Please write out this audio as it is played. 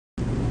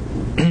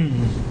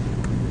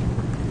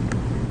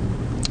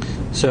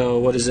So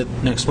what is it?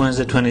 Next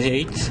Wednesday,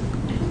 28th.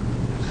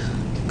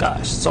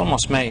 Gosh, it's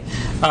almost May.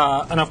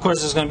 And of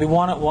course, there's going to be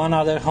one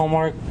other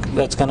homework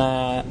that's going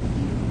to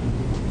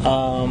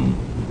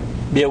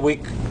be a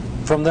week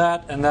from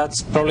that, and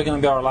that's probably going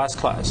to be our last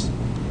class.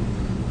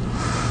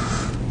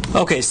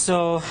 Okay,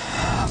 so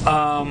Quick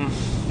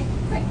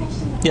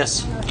question.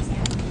 yes.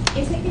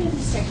 Is it going to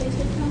be strictly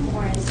take home,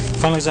 or is it?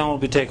 Final exam will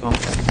be take home.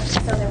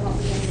 So there won't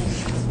be any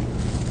issues.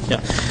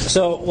 Yeah.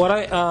 So what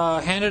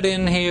I handed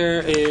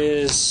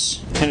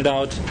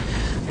out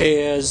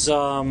is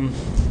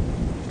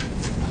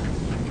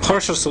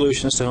partial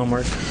solutions to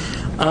homework.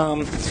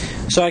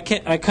 So I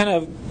kind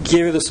of give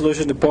you the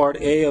solution to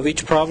part A of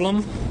each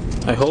problem,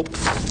 I hope.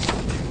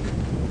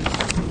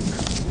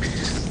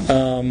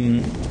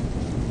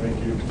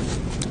 Thank you.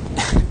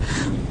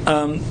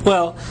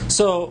 Well,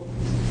 so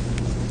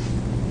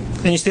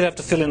then you still have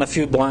to fill in a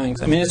few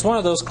blanks. I mean, it's one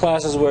of those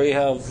classes where you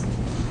have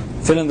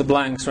fill in the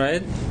blanks,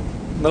 right?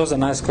 Those are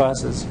nice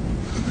classes.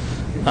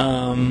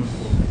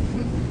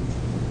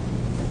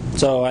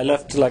 So I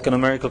left like a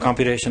numerical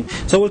computation.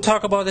 So we'll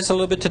talk about this a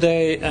little bit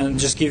today and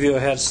just give you a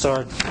head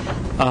start.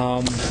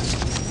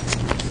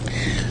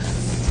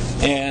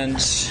 And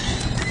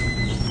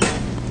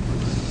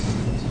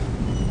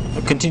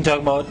I'll continue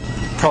talking about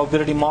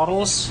probability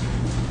models.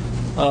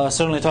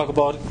 Certainly talk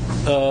about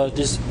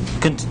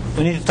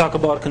we need to talk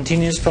about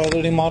continuous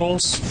probability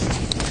models.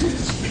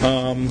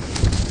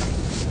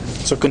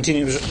 So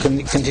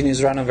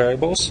continuous random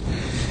variables.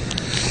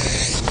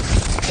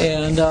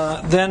 And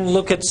then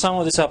look at some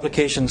of these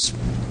applications,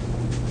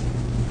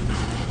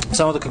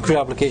 some of the concrete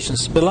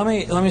applications. But let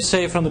me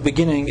say from the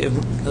beginning, if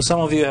some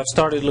of you have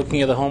started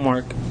looking at the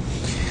homework,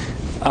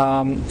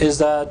 is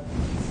that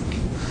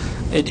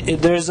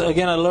there's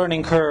again a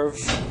learning curve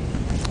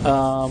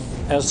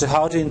as to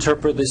how to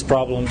interpret these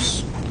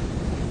problems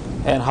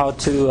and how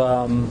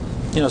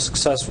to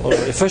successfully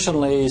or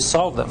efficiently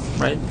solve them.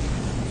 Right?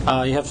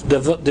 You have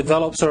to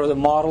develop sort of the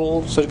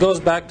model. So it goes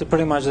back to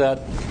pretty much that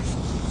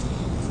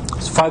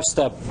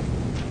 5-step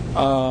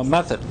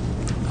method.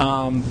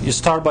 You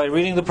start by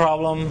reading the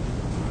problem,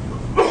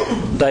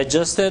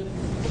 digest it,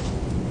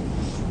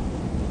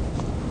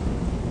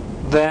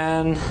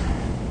 then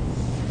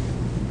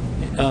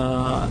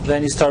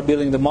you start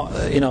building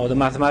the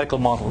mathematical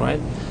model,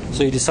 right?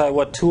 So you decide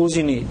what tools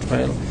you need,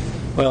 right?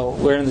 Well,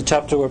 we're in the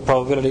chapter with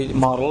probability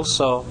models,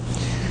 so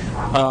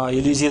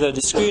you use either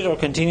discrete or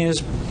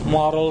continuous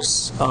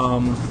models.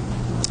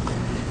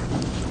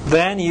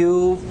 Then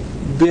you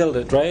build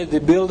it, right? You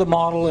build the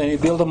model, and you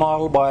build the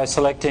model by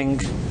selecting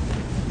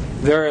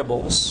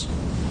variables.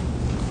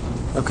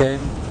 Okay?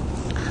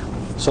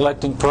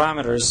 Selecting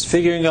parameters,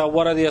 figuring out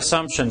what are the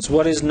assumptions,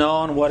 what is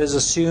known, what is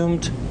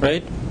assumed,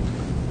 right?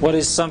 What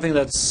is something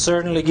that's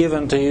certainly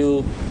given to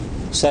you,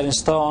 set in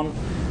stone,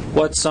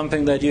 what's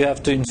something that you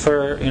have to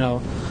infer,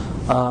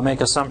 make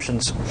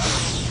assumptions.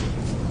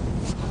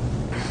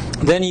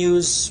 Then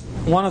use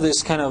one of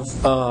these kind of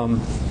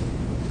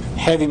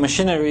heavy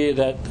machinery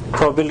that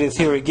probability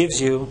theory gives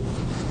you.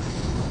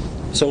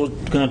 So we're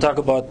going to talk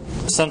about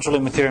central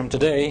limit theorem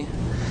today.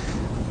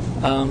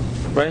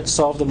 Right?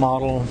 Solve the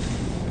model,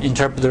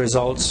 interpret the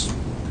results,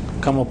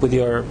 come up with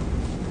your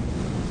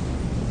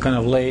kind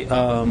of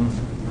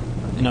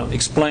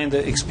explain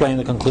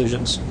the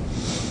conclusions.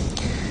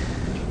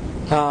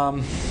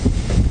 And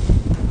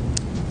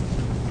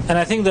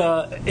I think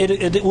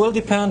it will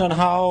depend on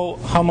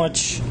how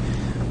much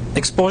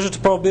exposure to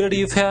probability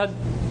you've had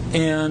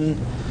and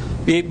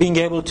being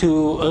able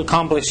to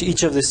accomplish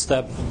each of these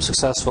steps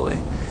successfully.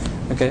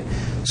 Okay,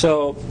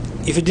 so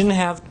if you didn't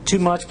have too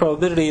much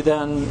probability,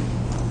 then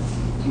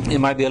it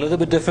might be a little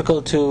bit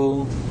difficult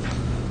to,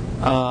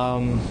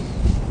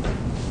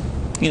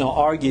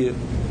 argue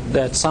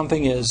that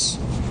something is,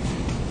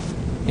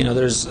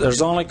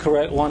 there's only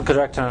one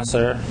correct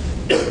answer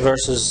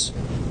versus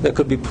there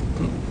could be,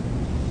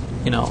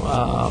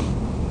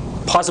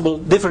 possible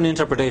different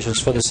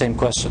interpretations for the same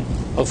question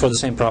or for the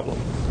same problem.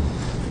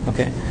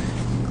 Okay.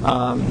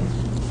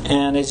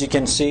 And as you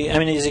can see,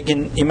 as you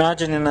can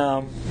imagine in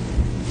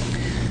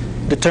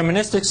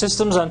deterministic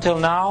systems until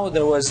now,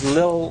 there was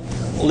little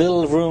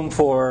room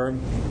for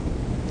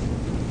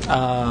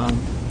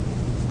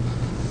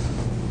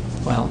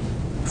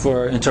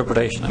for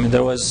interpretation.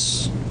 There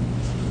was,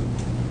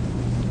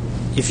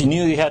 if you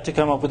knew you had to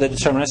come up with a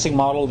deterministic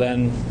model,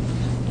 then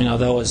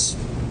that was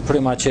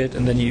pretty much it,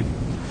 and then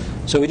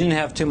so we didn't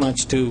have too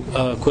much to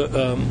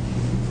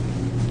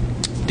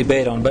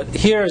debate on. But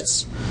here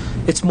it's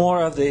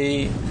more of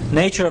the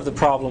nature of the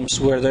problems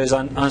where there's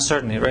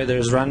uncertainty, right?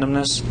 There's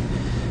randomness,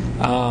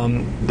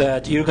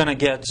 that you're going to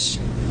get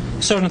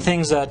certain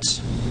things that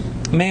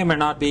may or may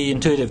not be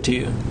intuitive to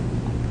you.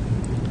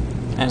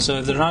 And so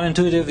if they're not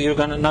intuitive, you're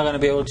not going to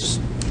be able to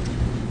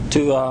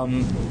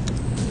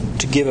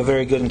give a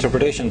very good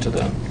interpretation to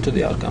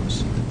the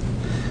outcomes.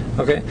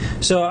 Okay,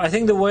 so I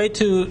think the way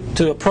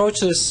to approach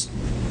this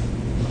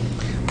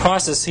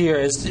process here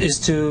is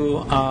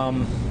to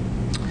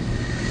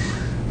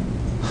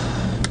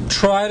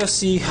try to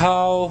see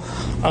how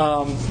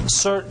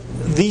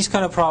these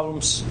kind of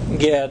problems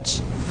get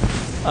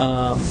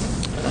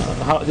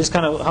how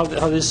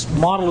these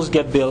models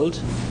get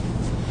built,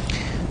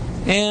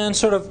 and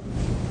sort of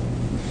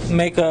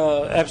make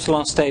a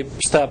epsilon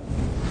step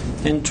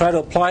and try to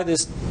apply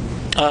these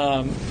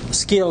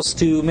skills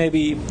to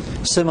maybe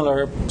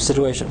similar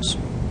situations.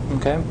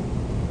 Okay,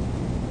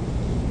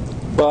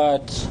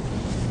 but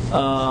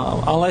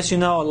unless you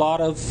know a lot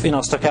of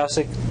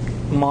stochastic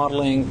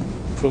modeling,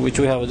 for which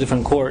we have a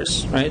different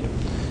course, right?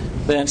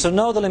 Then so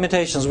know the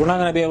limitations. We're not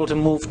going to be able to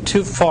move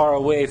too far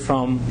away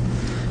from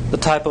the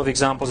type of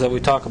examples that we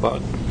talk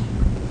about.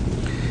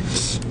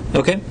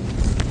 Okay?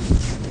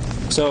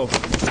 So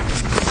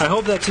I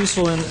hope that's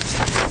useful, and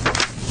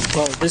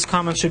well, this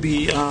comment should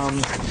be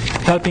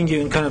helping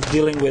you in kind of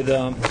dealing with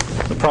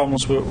the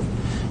problems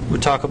we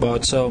talk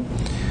about. So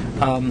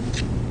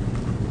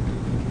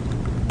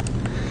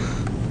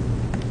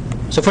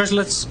so first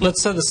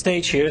let's set the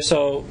stage here.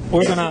 So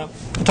we're going to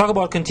talk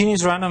about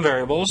continuous random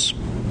variables,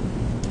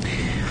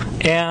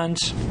 and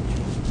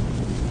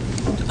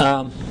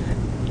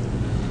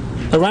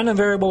a random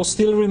variable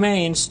still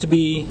remains to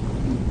be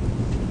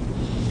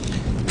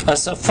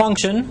as a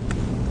function.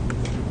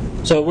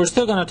 So we're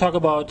still going to talk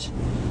about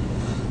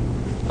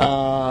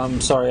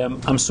sorry,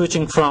 I'm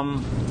switching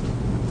from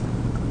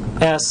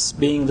S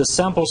being the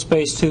sample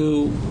space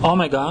to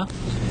omega,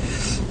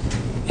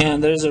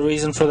 and there's a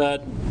reason for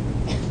that.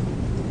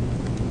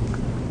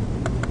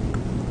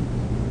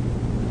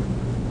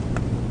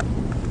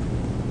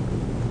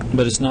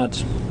 But it's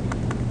not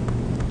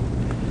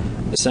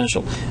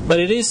essential. But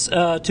it is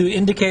to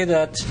indicate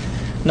that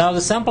now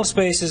the sample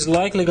space is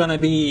likely going to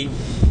be,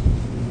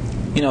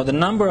 the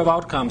number of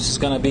outcomes is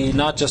going to be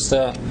not just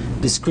a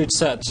discrete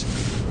set,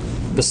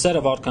 the set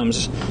of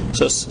outcomes,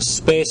 so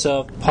space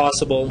of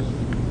possible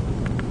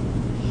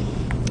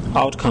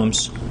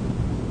outcomes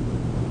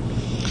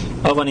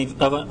of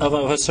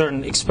a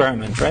certain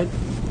experiment, right?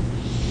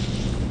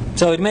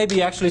 So it may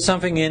be actually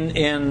something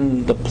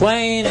in the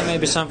plane, it may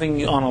be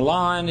something on a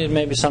line, it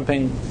may be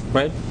something,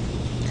 right?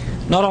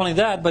 Not only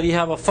that, but you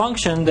have a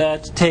function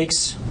that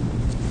takes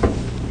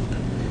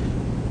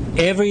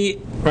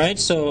right?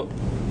 So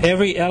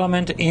every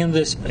element in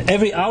this,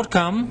 every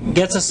outcome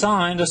gets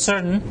assigned a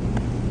certain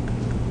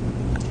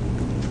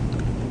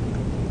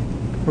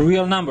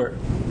real number.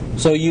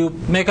 So you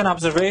make an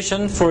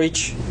observation for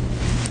each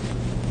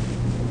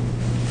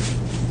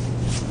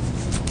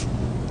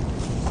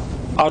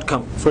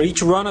outcome. For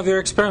each run of your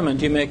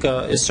experiment, you make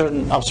a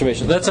certain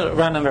observation. That's a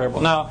random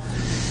variable. Now,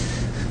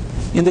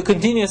 in the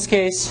continuous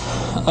case,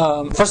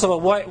 first of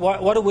all, what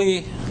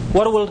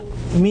will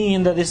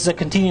mean that this is a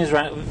continuous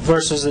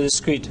versus a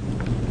discrete?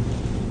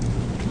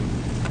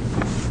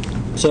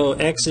 So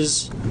x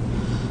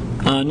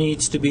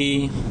needs to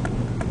be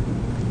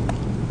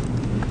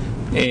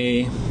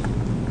a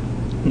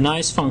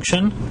nice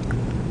function,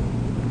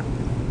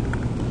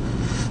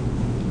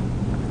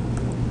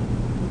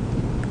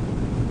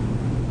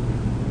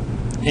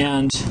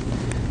 and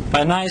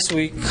by nice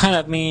we kind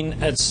of mean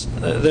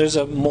there's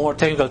a more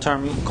technical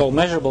term called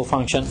measurable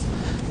function,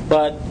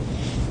 but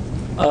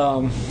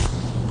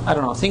I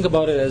don't know, think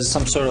about it as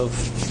some sort of,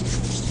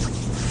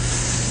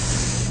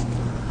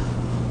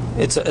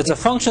 it's a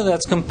function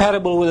that's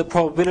compatible with a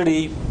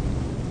probability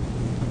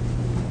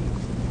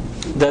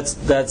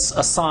that's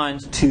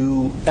assigned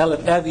to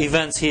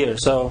events here.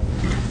 So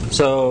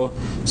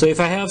if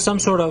I have some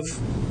sort of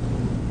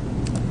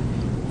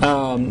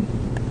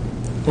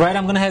right,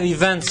 I'm going to have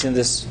events in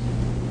this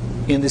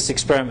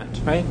experiment,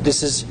 right?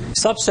 This is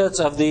subsets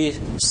of the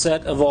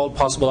set of all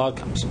possible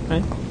outcomes,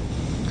 right?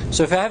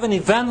 So if I have an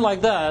event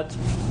like that,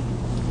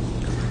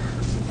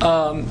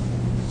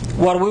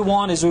 what we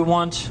want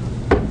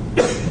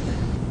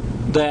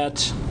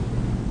that.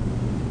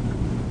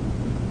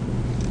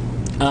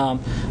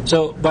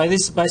 So by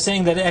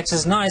saying that x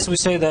is nice, we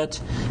say that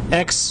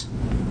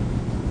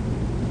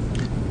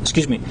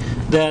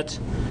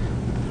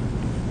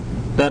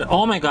that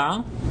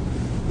omega,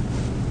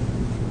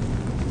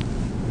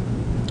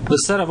 the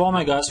set of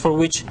omegas for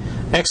which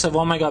x of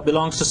omega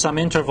belongs to some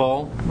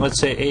interval, let's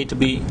say a to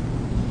b,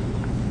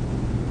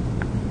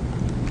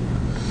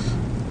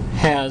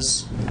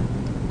 has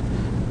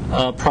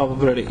a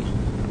probability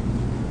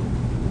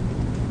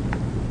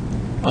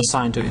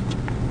assigned to it.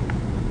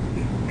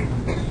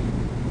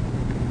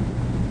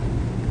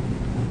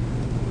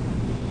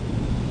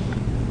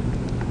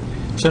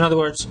 So in other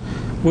words,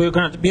 we're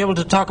going to be able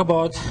to talk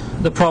about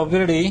the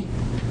probability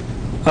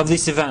of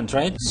this event,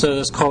 right? So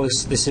let's call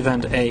this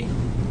event A.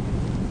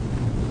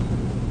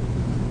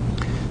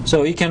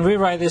 So you can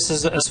rewrite this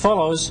as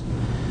follows.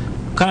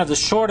 Kind of the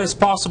shortest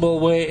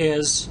possible way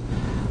is,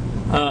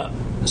 the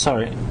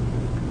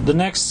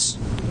next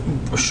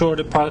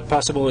short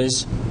possible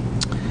is,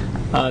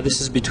 this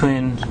is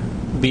between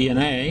B and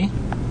A,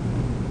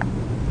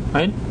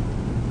 right?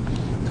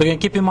 So again,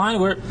 keep in mind,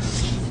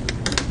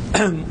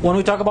 when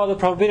we talk about the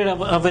probability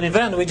of an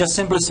event, we just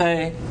simply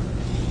say,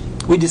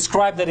 we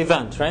describe that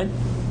event, right?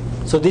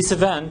 So this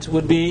event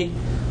would be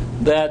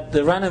that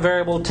the random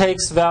variable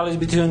takes values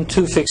between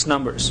two fixed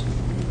numbers.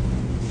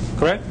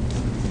 Correct?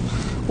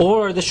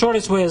 Or the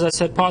shortest way, as I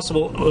said,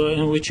 possible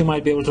in which you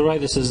might be able to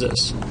write this is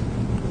this.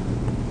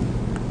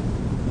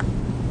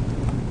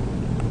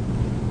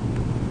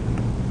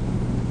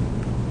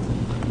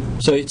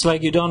 So it's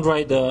like you don't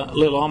write the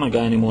little omega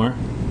anymore,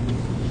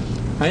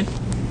 right?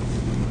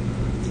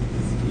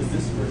 Is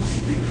this for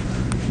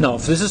discrete? No,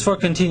 this is for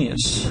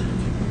continuous.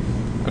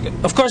 Okay.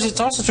 Of course, it's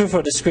also true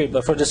for discrete,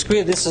 but for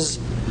discrete, this is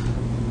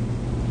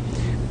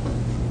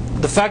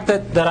the fact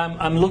that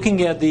I'm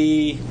looking at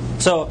the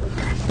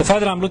fact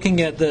that I'm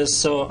looking at this.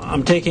 So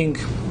I'm taking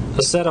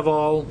a set of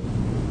all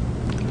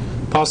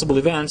possible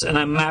events and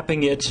I'm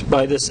mapping it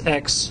by this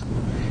x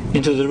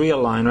into the real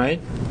line,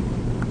 right?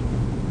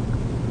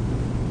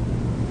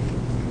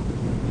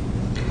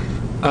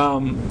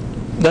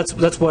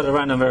 That's what a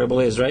random variable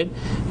is, right?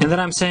 And then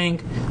I'm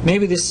saying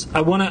maybe this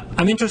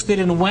I'm interested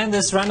in when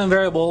this random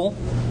variable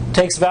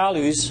takes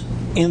values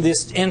in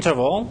this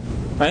interval,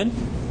 right?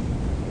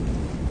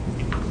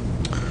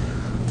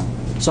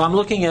 So I'm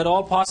looking at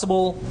all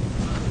possible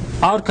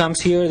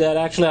outcomes here that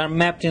actually are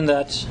mapped in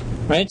that,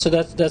 right? So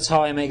that's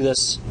how I make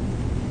this.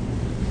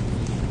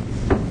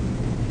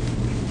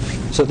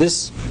 So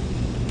this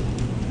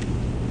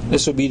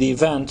would be the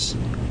event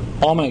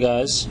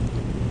omegas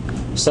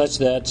such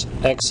that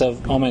x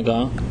of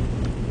omega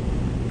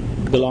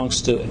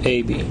belongs to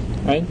AB,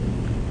 right?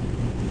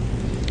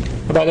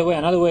 By the way,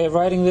 another way of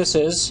writing this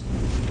is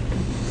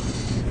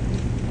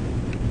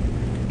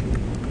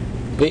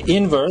the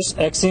inverse,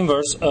 x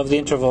inverse of the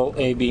interval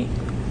AB.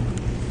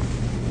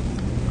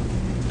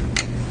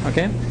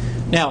 Okay?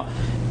 Now,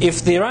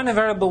 if the random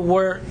variable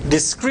were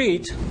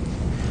discrete,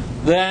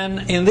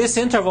 then in this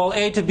interval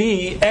A to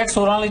B, x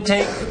would only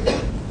take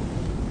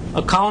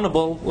a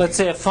countable, let's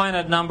say a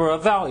finite number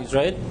of values,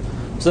 right?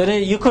 So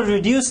that you could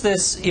reduce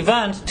this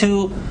event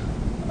to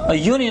a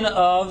union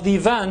of the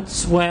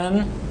events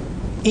when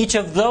each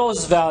of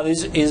those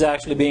values is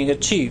actually being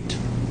achieved.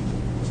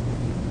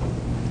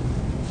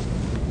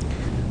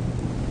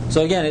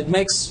 So again, it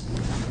makes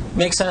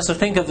sense to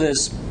think of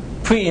this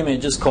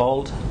pre-image, is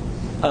called,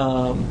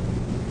 of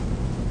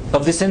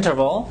this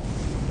interval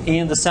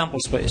in the sample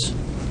space.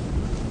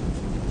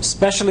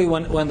 Especially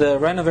when the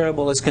random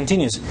variable is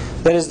continuous.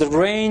 That is, the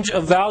range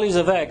of values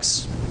of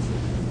x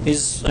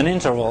is an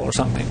interval or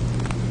something.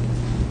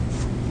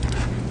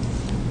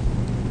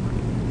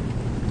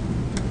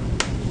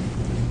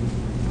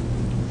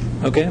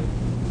 Okay?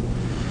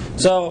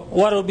 So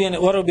what would be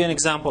an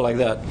example like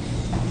that?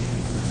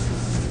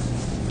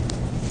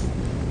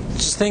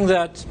 Just think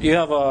that you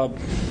have a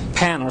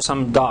pen or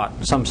some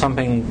dot,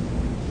 something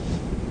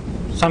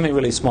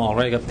really small,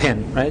 right? Like a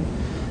pin, right?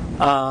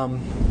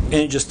 And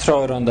you just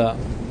throw it on a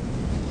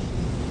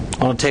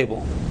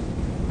table,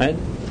 right?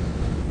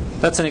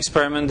 That's an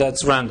experiment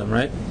that's random,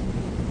 right?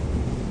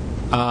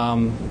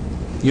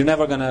 You're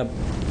never gonna,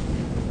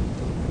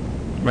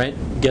 right,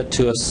 get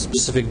to a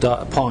specific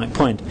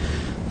point.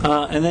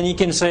 And then you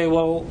can say,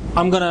 well,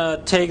 I'm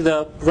gonna take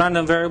the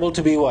random variable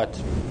to be what?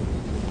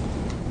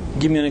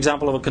 Give me an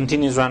example of a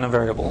continuous random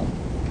variable.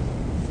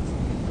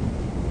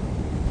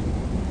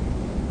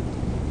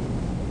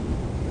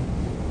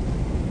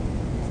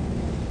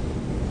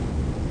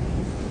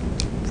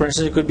 For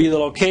instance, it could be the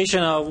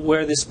location of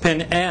where this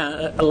pin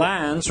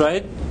lands,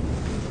 right,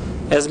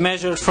 as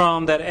measured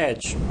from that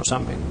edge or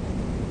something.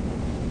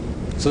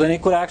 So then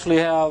it could actually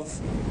have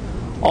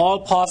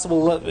all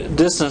possible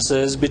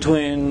distances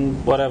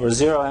between whatever,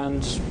 0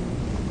 and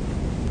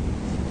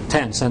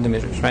 10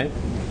 centimeters, right?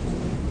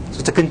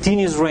 So it's a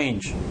continuous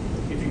range.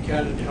 If you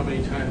counted how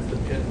many times the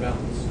pin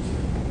bounced,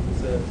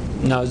 is that...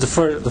 No, it's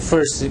the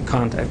first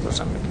contact or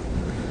something.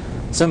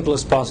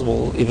 Simplest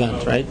possible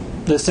event, right?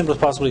 The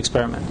simplest possible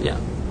experiment, yeah.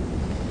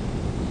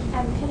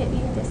 Could it be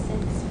the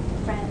distance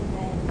from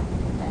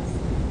that's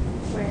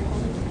where it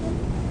holding the pin?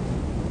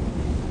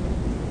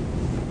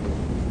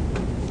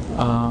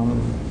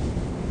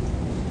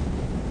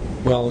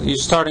 Well,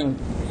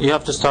 you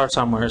have to start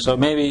somewhere. So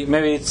maybe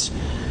it's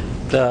maybe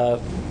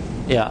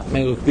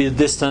it could be the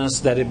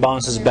distance that it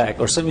bounces back,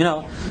 or some,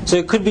 So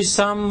it could be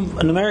some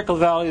numerical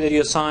value that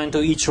you assign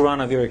to each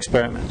run of your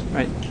experiment,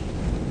 right?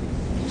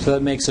 So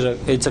that makes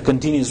it's a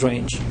continuous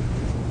range.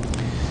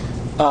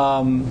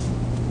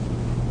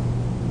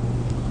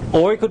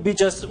 Or it could be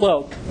just,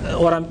 well,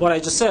 what I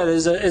just said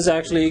is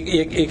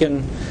actually you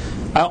can.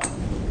 I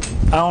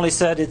only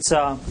said it's.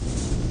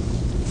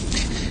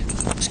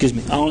 Excuse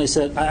me.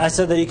 I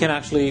said that you can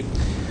actually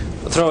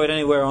throw it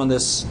anywhere on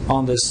this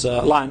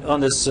line, on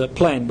this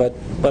plane, but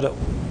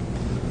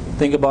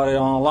think about it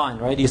on a line,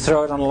 right? You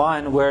throw it on a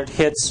line where it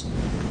hits.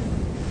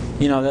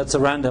 That's a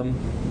random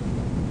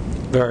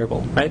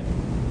variable, right?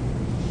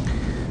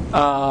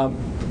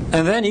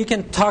 And then you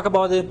can talk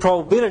about the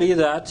probability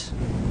that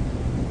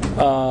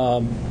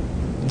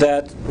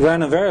that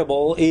random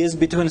variable is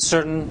between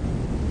certain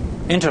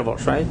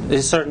intervals, right?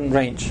 It's a certain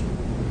range.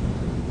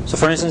 So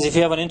for instance, if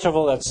you have an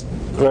interval that's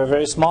very,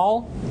 very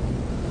small,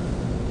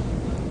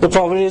 the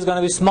probability is going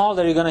to be small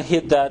that you're going to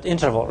hit that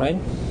interval, right?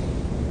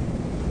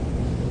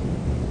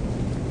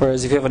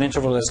 Whereas if you have an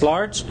interval that's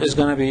large, it's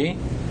going to be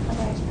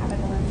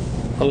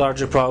a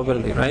larger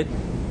probability, right?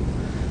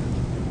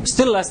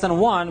 Still less than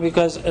 1,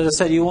 because as I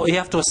said, you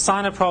have to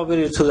assign a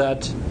probability to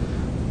that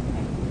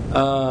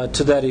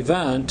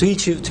event, to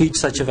each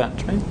such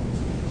event, right?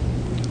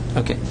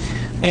 Okay,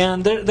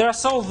 and there are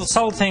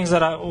subtle things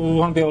that I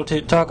won't be able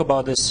to talk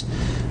about this,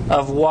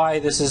 of why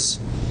this is,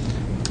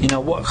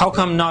 how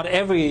come not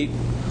every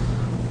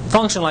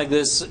function like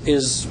this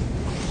is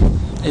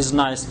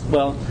nice.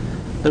 Well,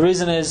 the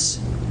reason is,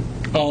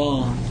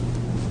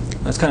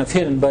 it's kind of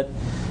hidden, but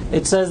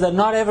it says that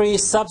not every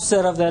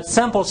subset of that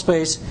sample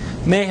space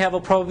may have a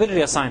probability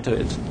assigned to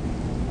it.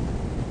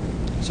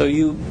 So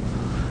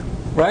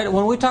right,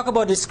 when we talk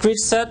about discrete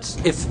set,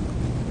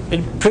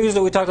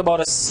 previously we talked about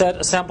a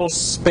sample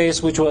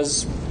space which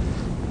was,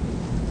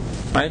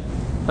 right,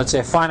 let's say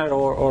a finite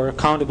or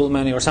countable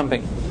many or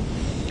something.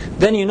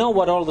 Then you know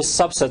what all the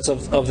subsets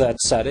of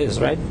that set is,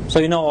 right? So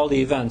you know all the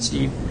events,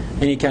 and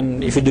you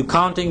can, if you do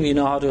counting, you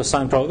know how to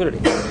assign probability.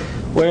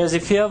 Whereas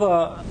if you have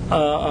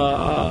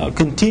a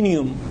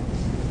continuum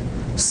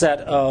set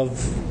of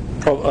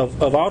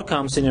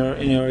outcomes in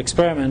your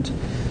experiment,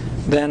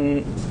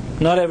 then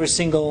not every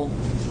single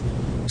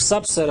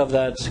subset of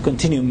that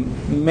continuum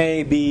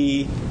may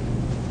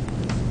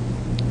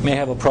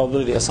have a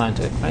probability assigned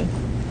to it, right?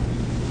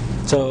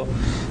 So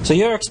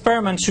your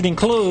experiment should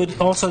include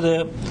also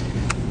the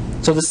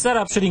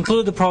setup should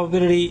include the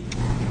probability,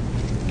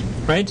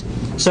 right?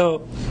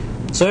 So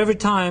every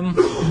time,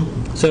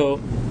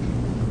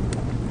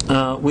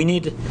 we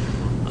need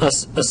a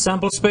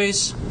sample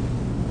space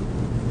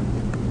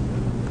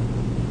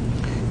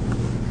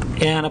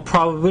and a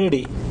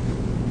probability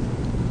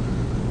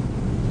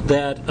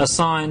that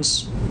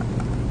assigns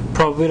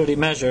probability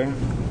measure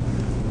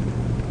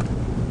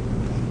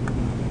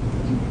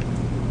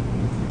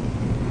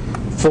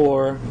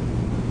for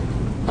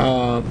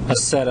a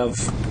set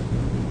of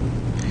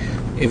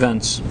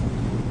events.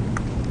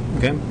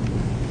 Okay.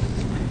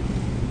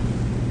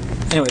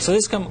 Anyway, so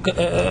this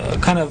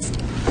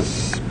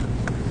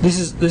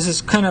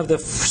is kind of the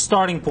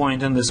starting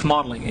point in this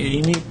modeling.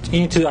 You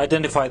need to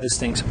identify these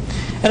things,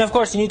 and of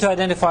course you need to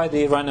identify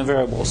the random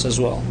variables as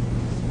well.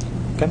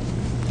 Okay.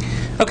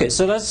 Okay.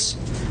 So let's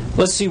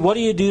see, what do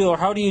you do, or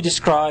how do you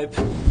describe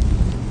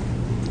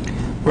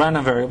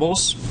random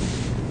variables?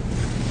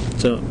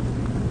 So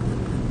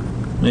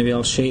maybe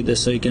I'll shade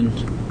this so you can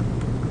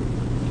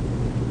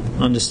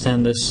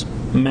understand this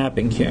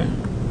mapping here.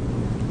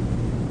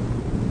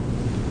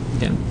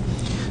 Okay.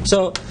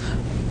 So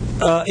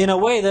in a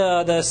way,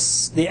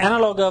 the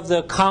analog of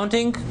the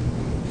counting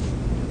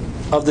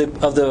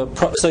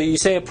so you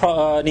say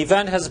an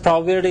event has a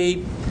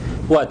probability,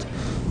 what?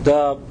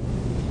 The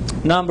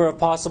number of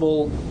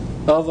possible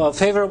of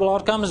favorable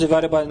outcomes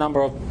divided by the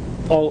number of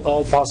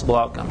all possible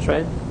outcomes,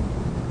 right?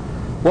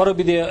 What would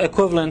be the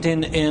equivalent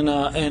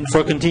in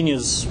for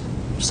continuous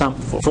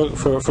for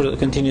the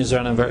continuous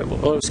random variable,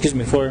 or excuse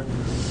me, for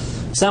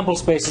sample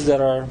spaces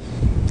that are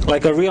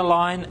like a real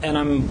line, and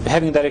I'm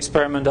having that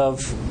experiment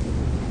of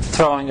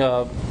throwing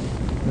a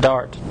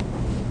dart.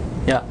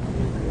 Yeah.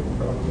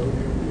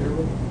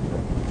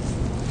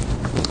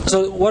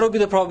 So what would be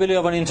the probability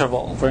of an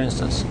interval, for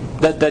instance,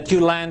 that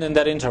you land in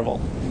that interval?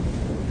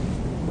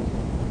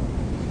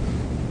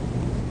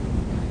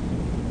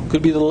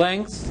 Could be the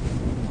length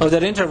of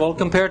that interval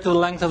compared to the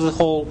length of the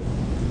whole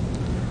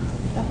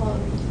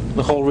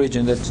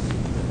region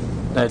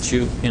that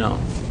you know.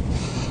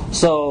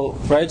 So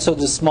right, so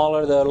the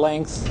smaller the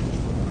length,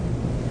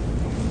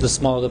 the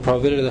smaller the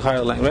probability, the higher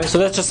the length, right? So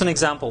that's just an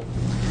example,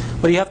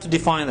 but you have to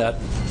define that.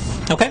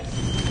 Okay.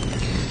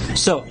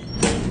 So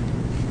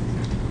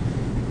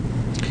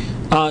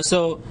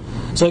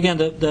again,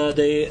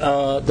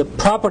 the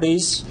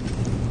properties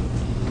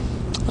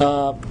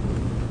are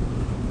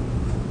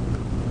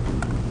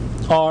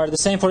the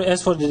same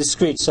as for the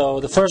discrete. So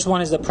the first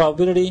one is the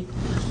probability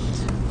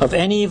of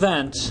any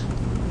event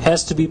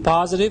has to be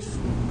positive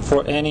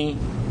for any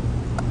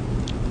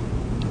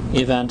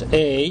event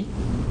A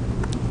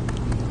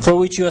for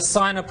which you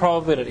assign a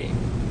probability.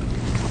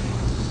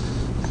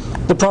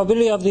 The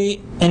probability of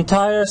the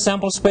entire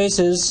sample space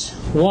is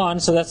 1,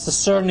 so that's the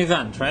certain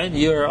event, right?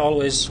 You're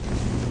always.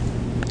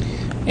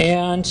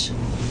 And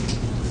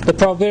the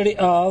probability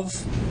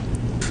of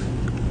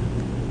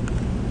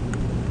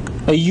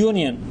a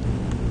union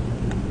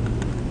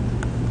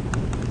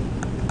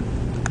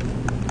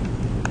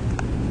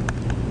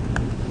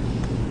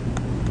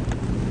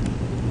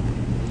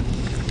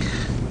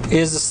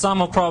is the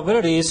sum of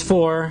probabilities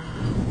for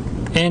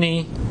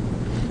any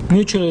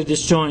mutually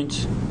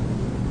disjoint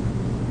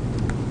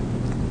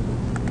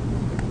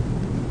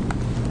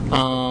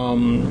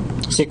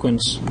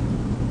sequence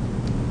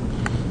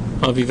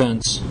of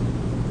events,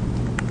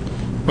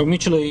 or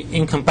mutually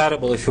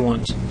incompatible if you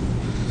want.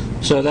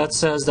 So that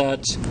says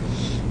that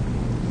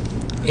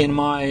in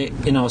my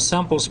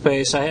sample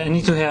space I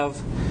need to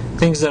have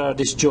things that are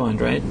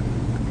disjoint, right?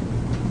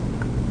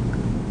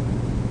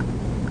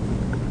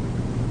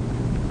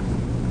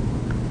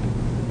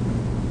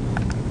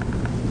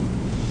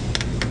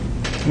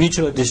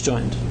 Mutually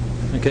disjoint.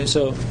 Okay,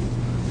 so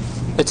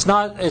it's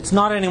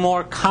not any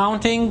more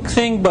counting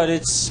thing, but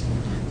it's,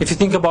 if you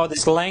think about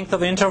this length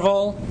of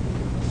interval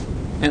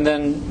and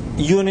then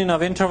union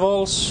of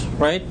intervals,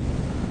 right?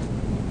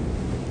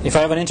 If I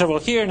have an interval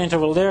here, an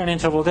interval there, an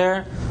interval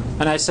there,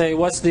 and I say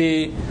what's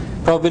the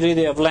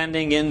probability of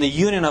landing in the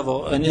union of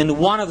in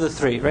one of the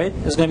three, right?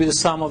 It's going to be the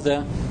sum of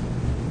the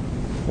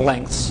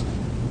lengths,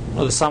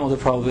 or the sum of the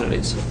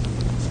probabilities.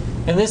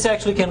 And this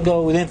actually can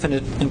go with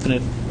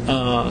infinite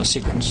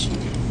sequence.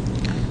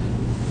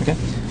 Okay,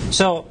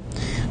 so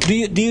do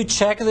you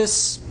check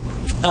this?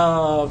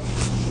 No,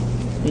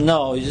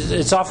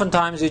 it's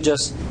oftentimes you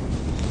just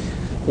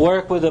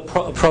work with a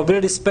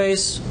probability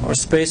space or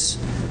space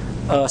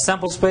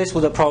sample space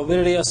with a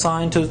probability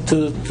assigned to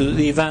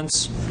the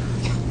events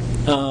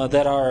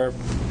that are,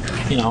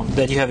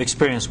 that you have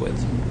experience with.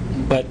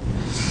 But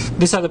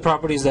these are the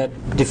properties that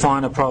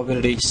define a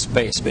probability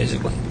space,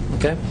 basically.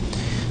 Okay,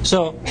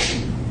 so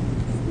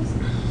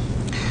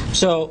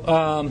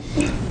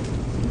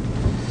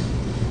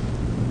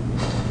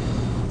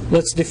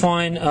let's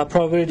define a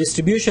probability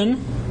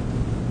distribution.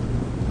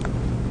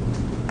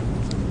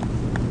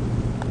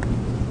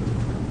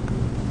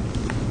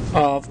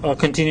 Of a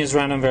continuous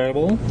random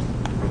variable.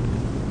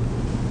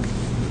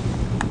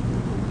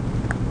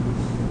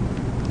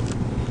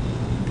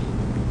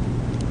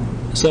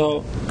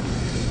 So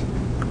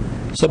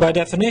by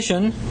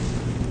definition,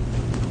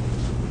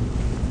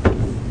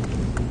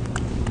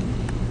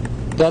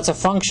 that's a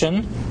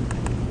function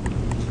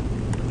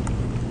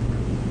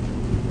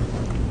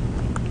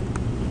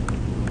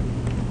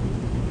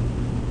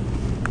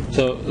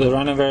so the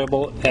random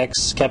variable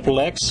x, capital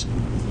X.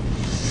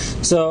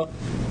 So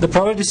the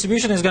probability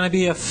distribution is going to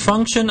be a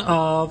function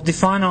of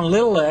defined on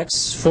little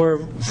x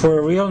for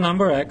a real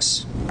number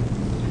x,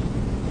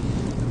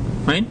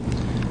 right?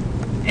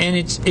 And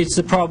it's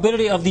the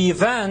probability of the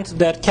event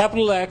that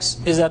capital X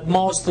is at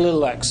most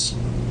little x.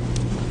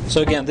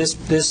 So again, this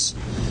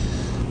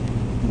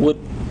would,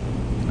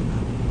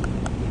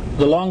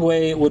 the long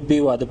way would be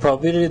what? The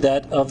probability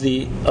that of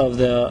the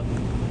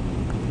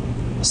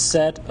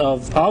set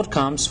of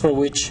outcomes for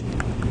which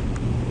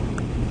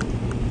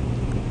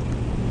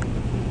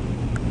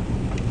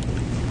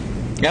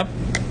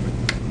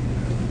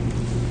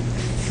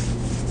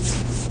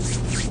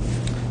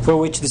for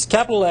which this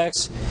capital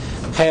X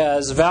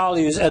has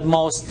values at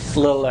most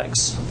little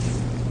x.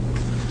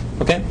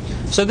 Okay,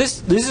 so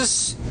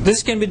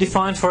this can be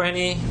defined for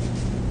any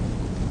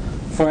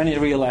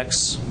real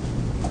x.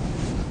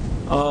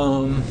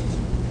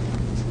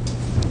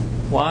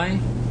 Why?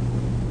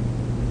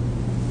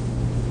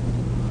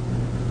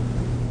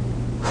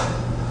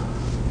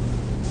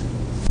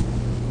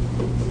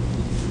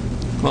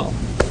 Well,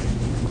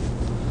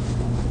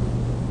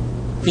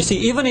 you see,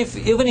 even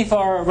if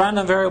our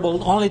random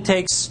variable only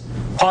takes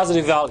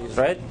positive values,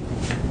 right?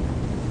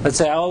 Let's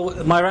say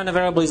my random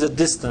variable is a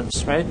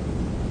distance, right?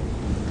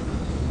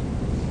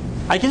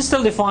 I can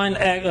still define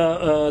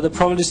the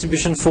probability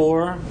distribution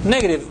for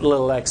negative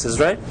little x's,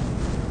 right?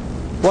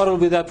 What will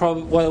be that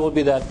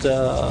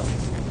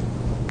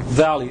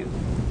value?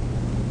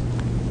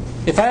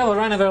 If I have a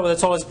random variable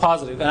that's always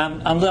positive,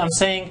 and I'm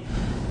saying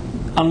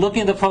I'm looking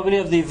at the probability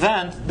of the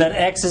event that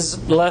x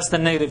is less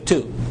than negative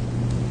 2.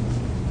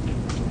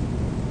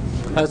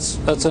 That's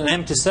an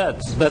empty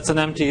set. That's an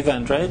empty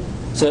event, right?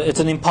 So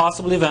it's an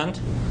impossible event.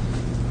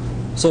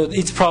 So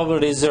its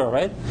probability is 0,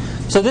 right?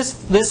 So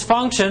this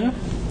function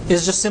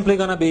is just simply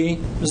going to be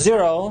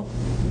 0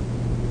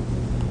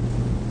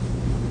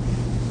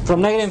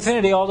 from negative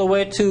infinity all the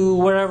way to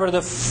wherever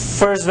the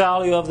first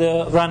value of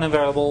the random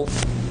variable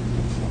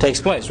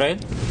takes place,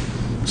 right?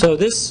 So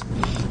this,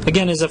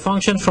 again, is a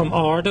function from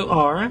R to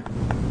R.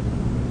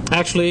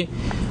 Actually,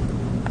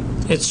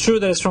 it's true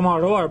that it's from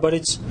R to R, but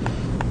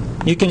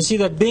you can see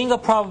that being a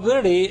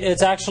probability,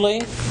 it's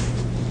actually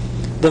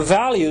the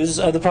values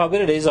of the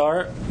probabilities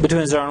are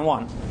between 0 and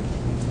 1.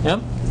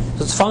 Yep.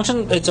 So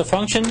it's a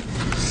function,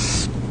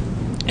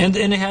 and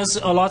it has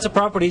lots of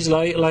properties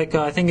like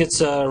I think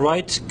it's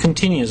right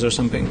continuous or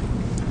something.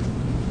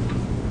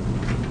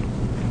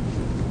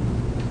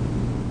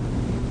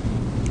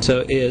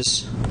 So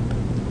is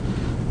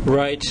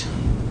right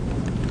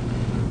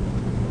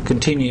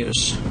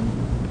continuous.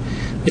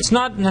 It's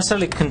not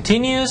necessarily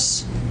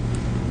continuous.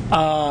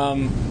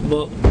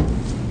 Well,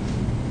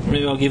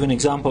 maybe I'll give an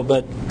example,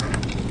 but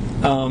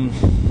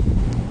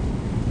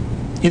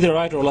either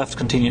right or left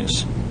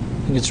continuous. I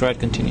think it's right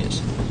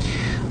continuous.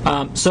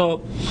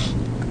 So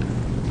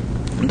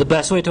the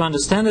best way to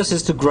understand this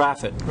is to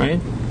graph it, right?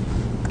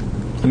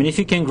 I mean, if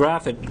you can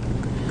graph it,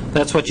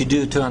 that's what you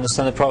do to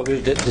understand the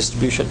probability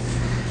distribution.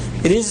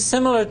 It is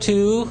similar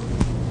to,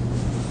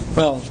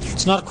 well,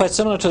 it's not quite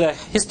similar to the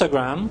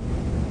histogram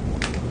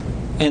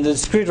in the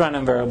discrete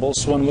random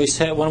variables when we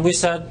said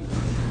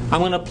I'm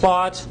going to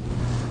plot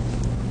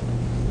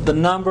the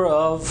number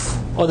of,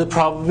 or the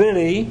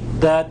probability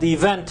that the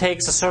event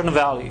takes a certain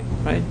value,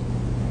 right?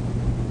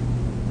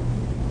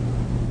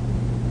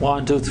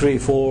 1, 2, 3,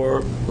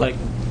 4, like,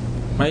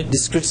 right?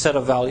 Discrete set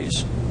of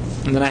values.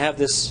 And then I have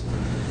this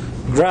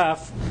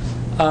graph.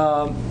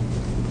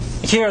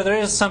 here there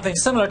is something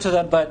similar to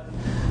that, but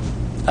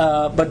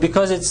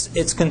because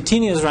it's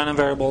continuous random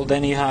variable,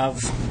 then you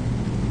have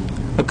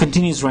a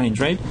continuous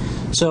range, right?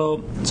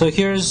 So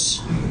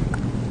here's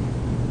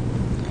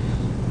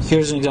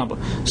an example.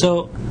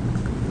 So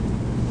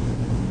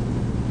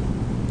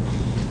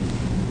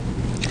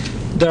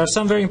there are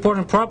some very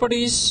important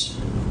properties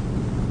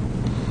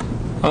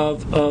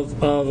of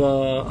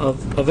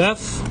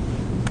f.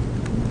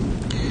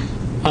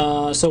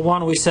 So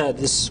one, we said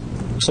this.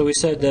 So we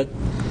said that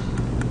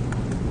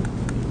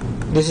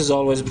this is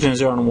always between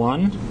 0 and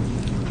 1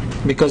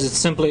 because it's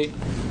simply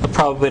a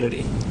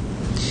probability.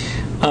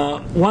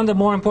 One, the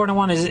more important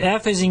one, is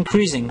f is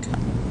increasing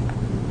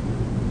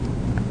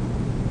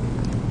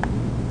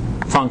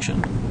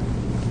function.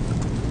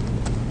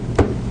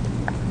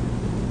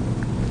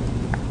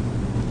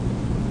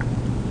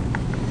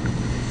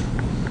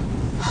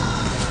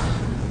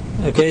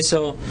 Okay,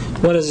 so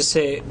what does it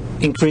say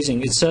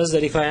increasing? It says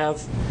that if I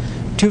have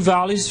two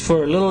values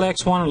for little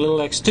x1 and little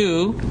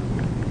x2,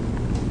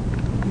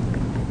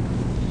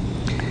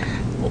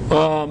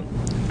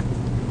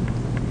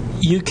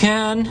 you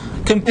can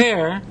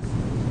compare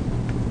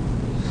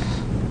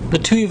the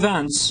two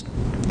events.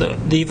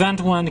 The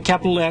event when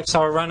capital X,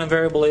 our random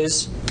variable,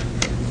 is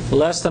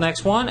less than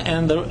x1,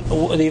 and the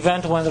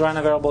event when the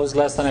random variable is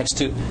less than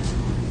x2.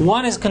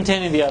 One is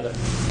containing the other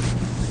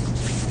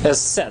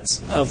as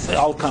sets of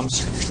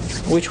outcomes.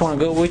 Which one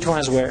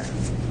is where?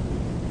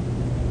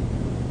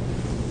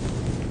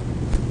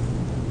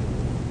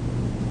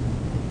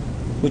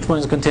 Which one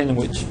is containing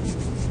which?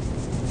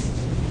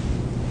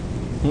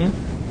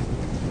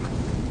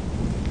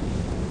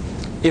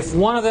 If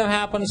one of them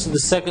happens,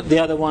 the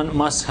other one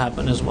must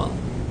happen as well.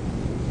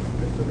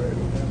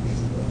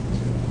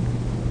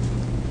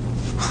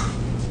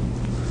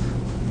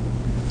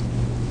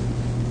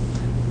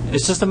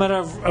 It's just a matter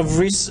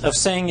of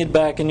saying it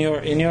back in your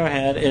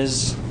head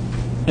is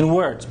in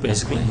words,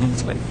 basically.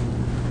 It's like,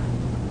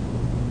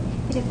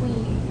 but if we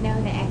know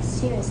that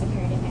x2 is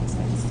occurred and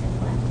x1 is to the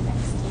left of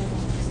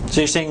x2. So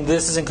you're saying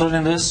this is included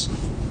in this?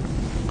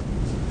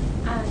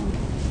 I'm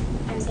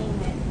saying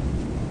that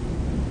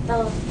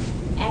the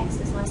x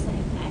is less than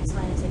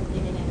x1 is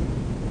included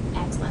in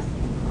x less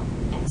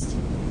than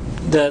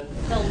x2. That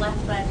The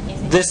left one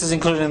is. This is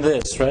included in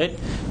this, right?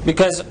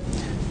 Because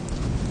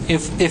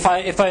if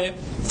I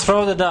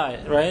throw the die,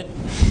 right?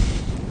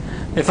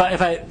 If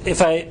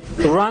I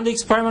run the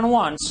experiment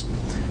once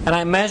and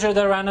I measure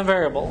the random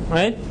variable,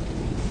 right?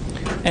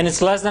 And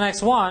it's less than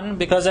x1,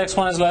 because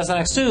x1 is less than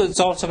x2, it's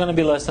also going to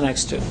be less than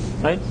x2,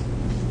 right?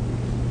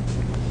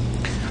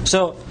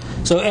 So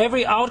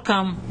every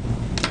outcome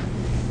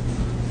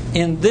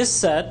in this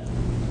set,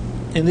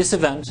 in this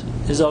event,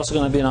 is also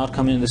going to be an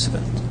outcome in this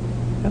event.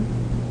 Okay?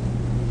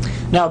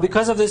 Now,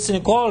 because of this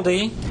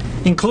inequality,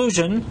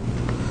 inclusion,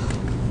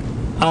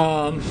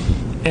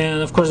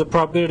 and of course the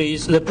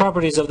properties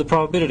of the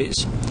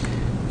probabilities.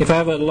 If I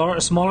have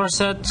a smaller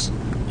set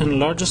and a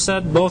larger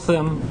set, both of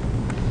them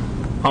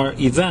are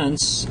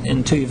events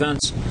in two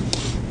events,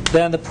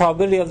 then the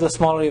probability of the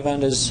smaller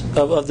event is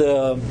of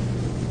the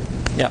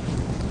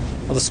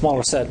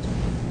smaller set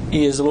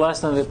is less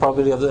than the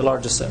probability of the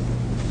larger set.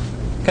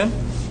 Okay?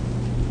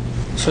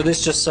 So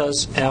this just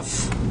says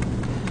f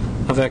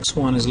of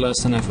x1 is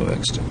less than f of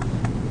x2.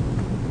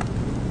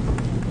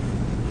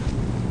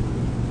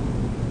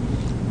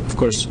 Of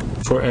course,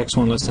 for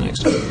x1 less than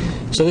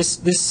x2. So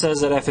this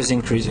says that f is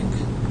increasing.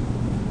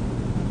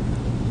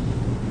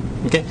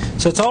 Okay,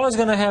 so it's always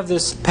going to have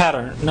this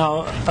pattern.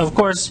 Now, of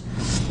course,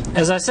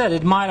 as I said,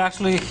 it might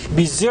actually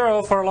be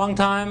 0 for a long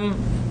time,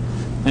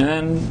 and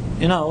then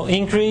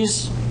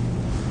increase,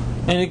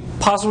 and it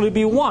possibly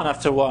be 1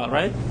 after a while,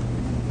 right?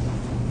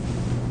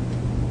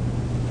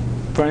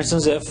 For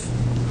instance, if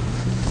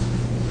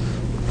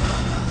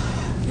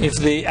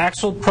the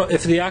actual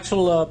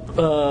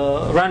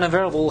random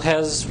variable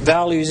has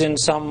values in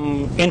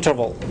some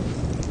interval,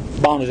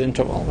 bounded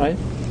interval, right?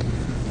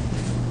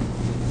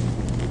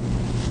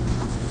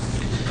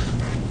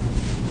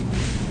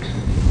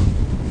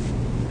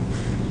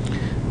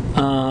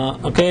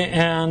 Okay,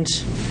 and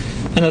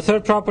the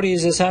third property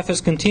is this: f is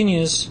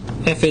continuous,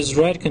 f is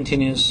right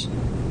continuous.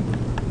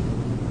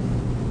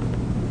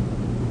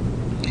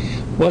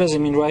 What does it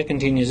mean, right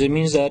continuous? It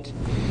means that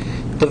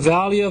the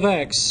value of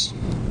x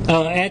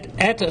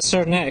at a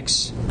certain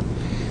x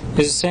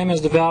is the same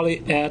as the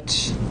value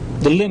at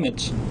the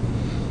limit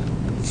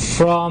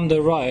from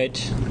the right,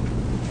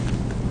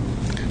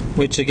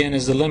 which again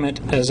is the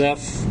limit as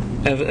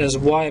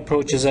y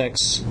approaches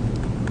x,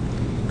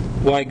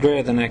 y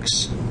greater than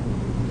x.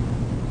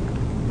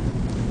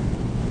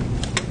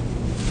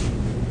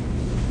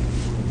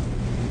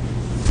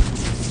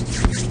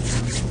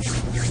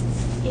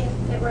 If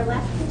it were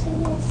left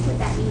continuous, would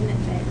that mean that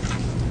the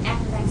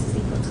f of x is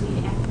equal to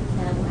f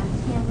of the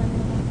left-hand limit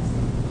of x?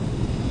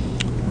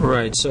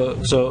 Right.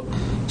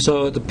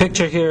 So the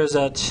picture here is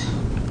that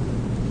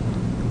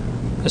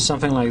is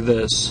something like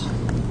this.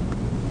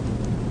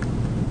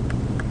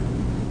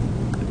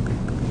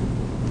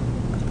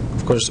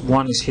 Of course,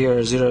 1 is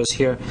here, 0 is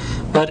here.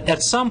 But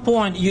at some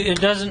point, it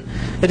doesn't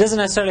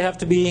necessarily have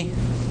to be.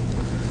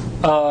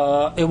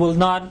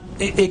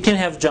 It can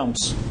have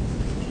jumps.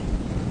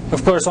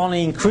 Of course,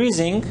 only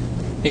increasing.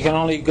 It can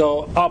only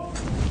go up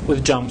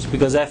with jumps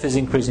because f is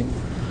increasing.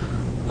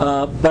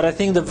 But I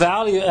think the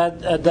value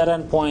at that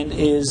endpoint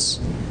is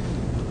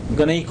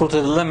going to equal to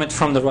the limit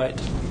from the right.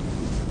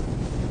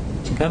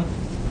 Okay.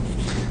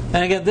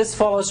 And again, this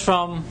follows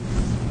from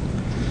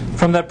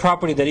that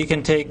property that you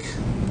can take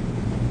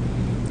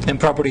in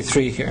property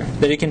 3 here,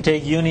 that you can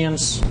take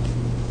unions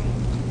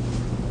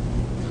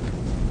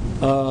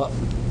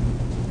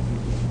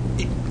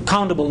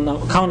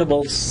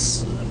countable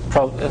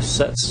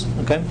sets.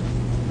 Okay.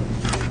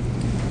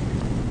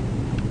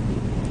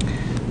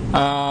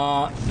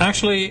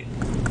 Actually,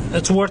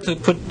 it's worth to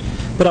put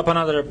up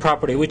another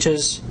property, which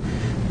is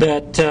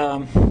that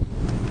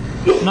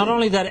not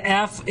only that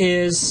f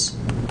is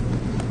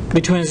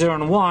between 0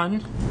 and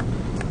 1,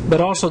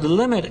 but also the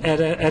limit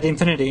at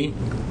infinity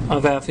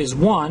of f is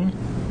 1,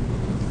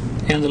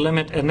 and the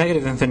limit at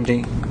negative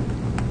infinity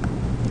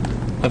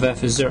of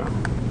f is 0.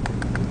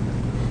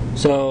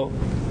 So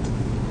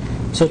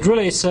it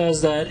really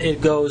says that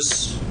it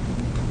goes,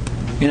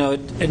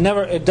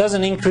 it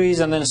doesn't increase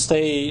and then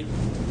stay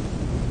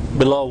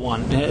below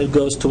 1. It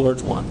goes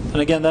towards 1.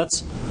 And again,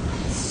 that's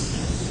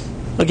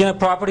a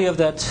property of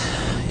that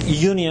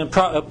union.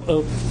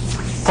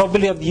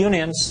 Probability of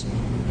unions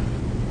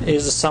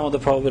is the sum of the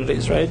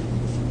probabilities, right?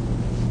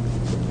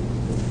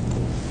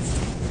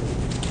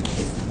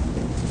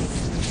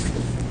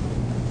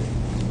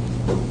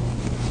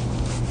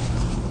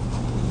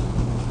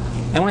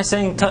 Am I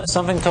saying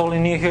something totally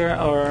new here,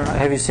 or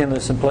have you seen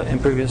this in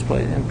previous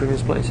places? I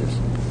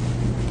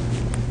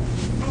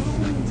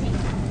haven't even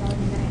taken that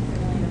alone, but I'm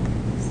familiar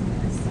with some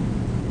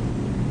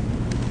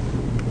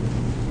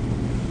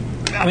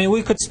of this. I mean,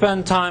 we could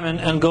spend time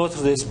and go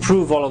through this,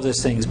 prove all of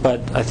these things, but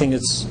I think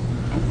it's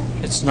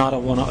not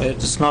one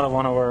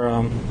of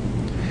our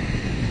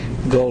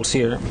goals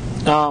here.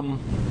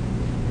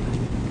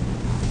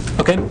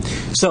 Okay,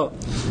 so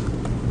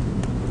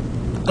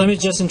let me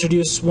just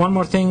introduce one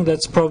more thing.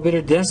 That's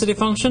probability density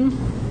function.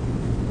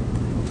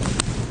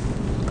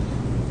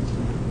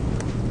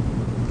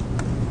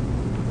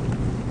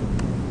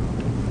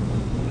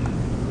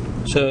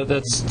 So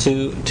that's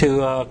to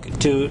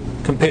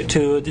compare,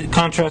 to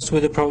contrast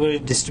with the probability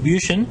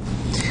distribution.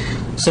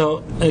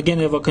 So again,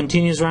 we have a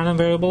continuous random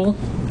variable.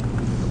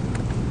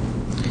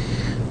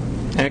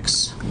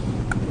 X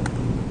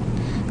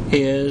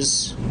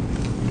is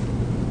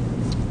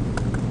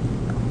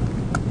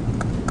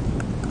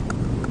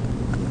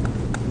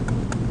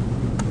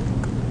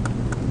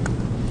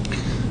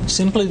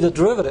simply the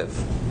derivative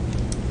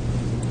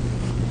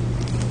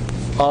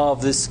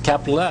of this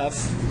capital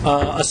F,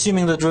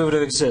 assuming the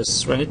derivative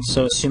exists, right?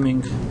 So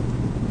assuming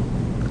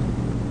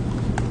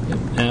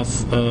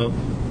F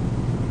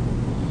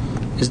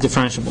is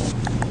differentiable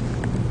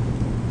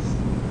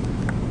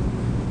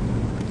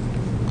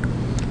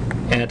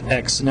at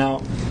X.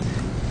 Now,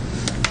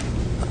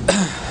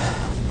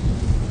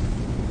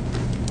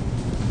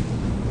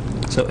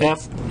 so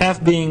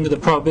F being the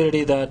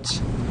probability that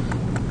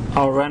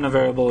our random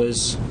variable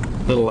is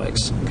little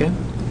x. Okay.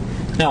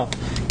 Now,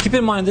 keep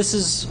in mind this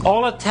is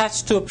all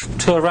attached to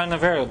a random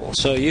variable.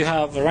 So you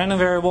have a random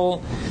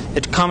variable.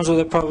 It comes with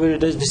a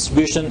probability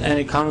distribution, and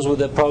it comes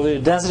with a probability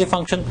density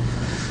function,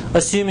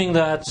 assuming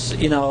that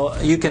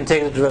you can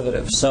take the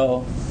derivative.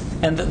 So,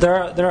 and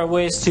there are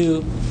ways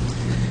to.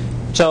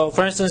 So,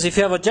 for instance, if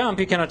you have a jump,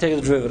 you cannot take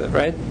the derivative,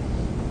 right?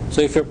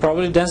 So, if your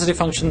probability density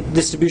function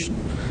distribution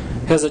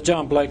has a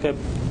jump, like I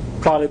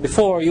plotted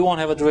before, you won't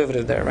have a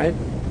derivative there, right?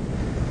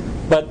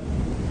 But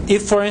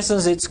if, for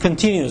instance, it's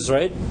continuous,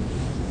 right?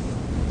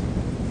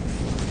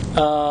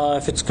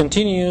 If it's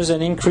continuous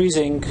and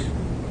increasing,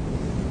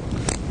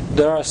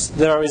 there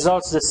are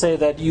results that say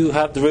that you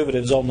have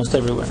derivatives almost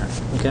everywhere.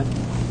 Okay.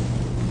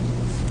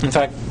 In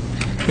fact,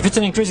 if it's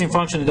an increasing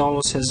function, it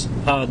always has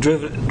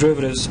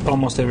derivatives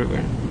almost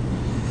everywhere.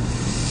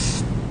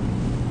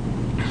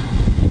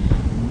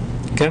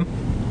 Okay.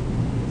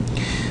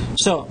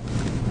 So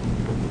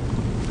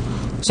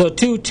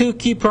two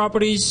key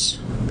properties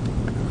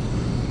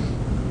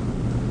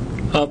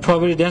of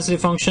probability density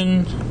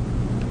function,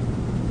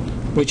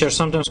 which are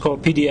sometimes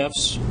called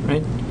PDFs,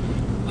 right?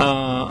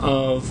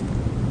 Of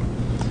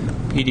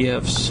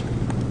PDFs.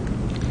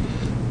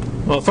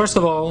 Well, first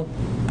of all,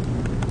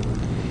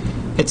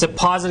 it's a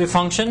positive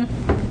function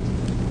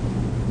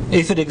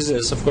if it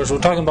exists. Of course, we're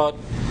talking about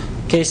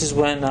cases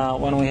when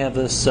we have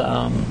this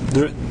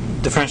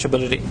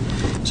differentiability.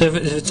 So if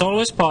it's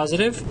always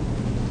positive,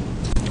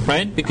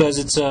 right? Because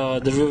it's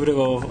a derivative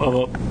of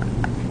a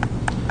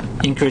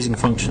increasing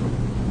function.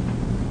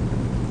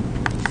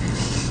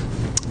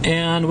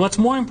 And what's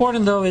more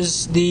important, though,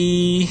 is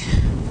the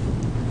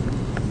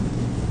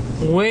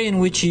way in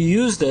which you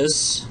use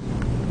this.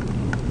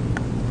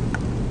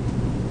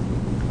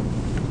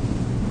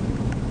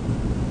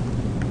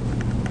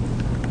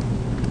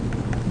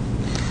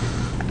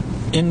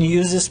 and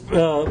use this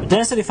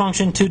density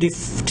function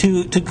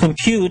to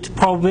compute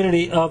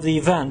probability of the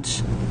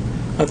event,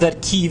 of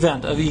that key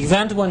event, of the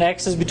event when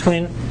x is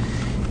between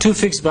two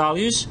fixed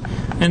values,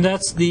 and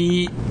that's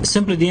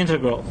simply the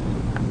integral.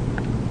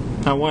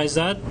 Now, why is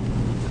that?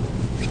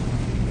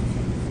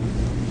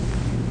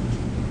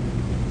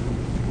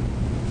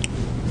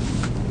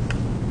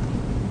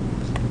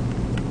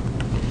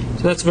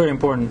 So that's very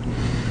important.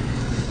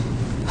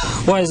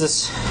 Why is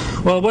this?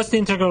 Well, what's the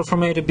integral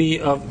from a to b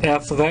of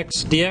f of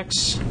x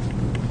dx?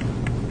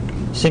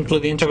 Simply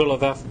the integral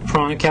of f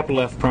prime,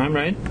 capital F prime,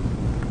 right?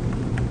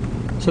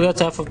 So that's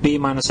f of b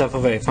minus f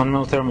of a,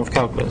 fundamental theorem of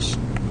calculus.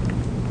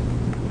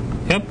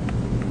 Yep.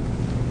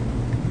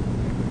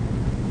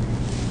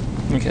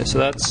 Okay, so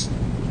that's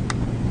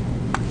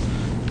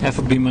f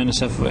of b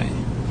minus f of a.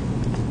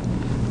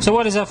 So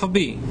what is f of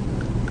b?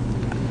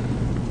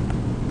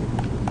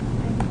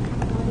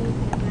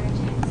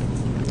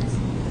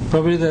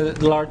 Probably the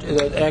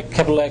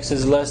capital X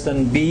is less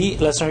than b,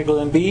 less or equal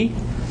than b,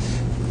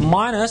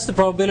 minus the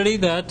probability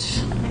that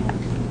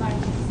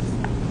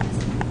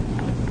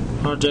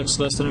large X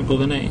less than or equal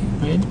than a,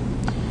 right?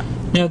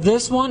 Now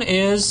this one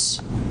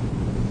is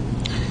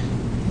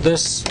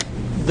this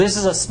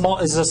is a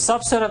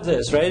subset of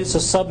this, right? It's a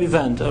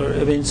sub-event, or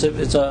I mean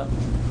it's a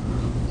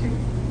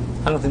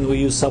I don't think we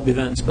use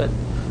sub-events, but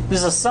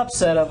this is a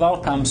subset of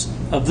outcomes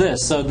of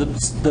this. So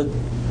the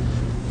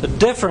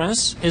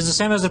difference is the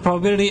same as the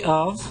probability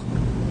of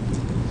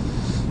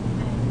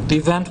the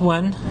event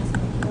when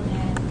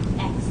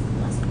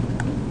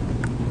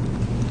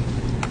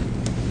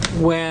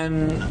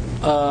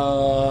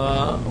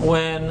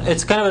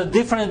it's kind of a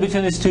difference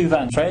between these two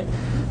events, right?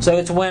 So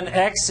it's when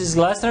x is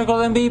less than or equal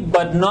than b,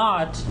 but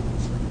not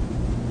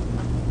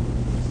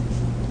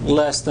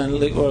less than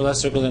or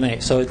less or equal than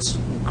a. So it's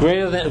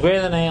greater than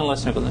a and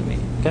less than or equal than b.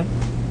 Okay.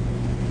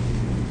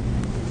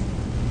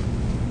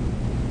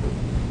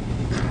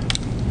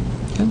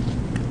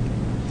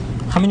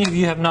 How many of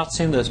you have not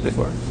seen this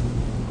before?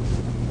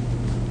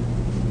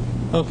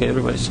 Okay,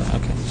 everybody saw.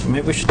 Okay, so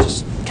maybe we should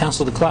just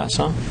cancel the class,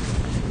 huh? I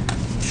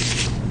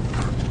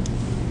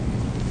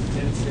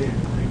can't say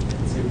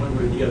one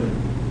way or the other.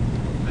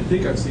 I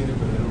think I've seen it,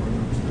 but I don't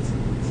remember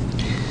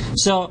specifically.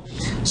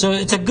 So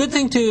it's a good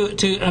thing to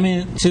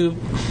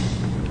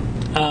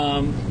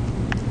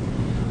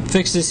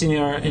fix this in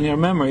your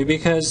memory,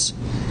 because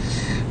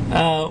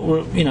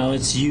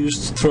it's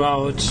used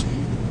throughout,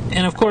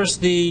 and of course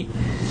the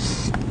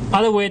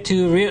other way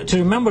to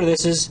remember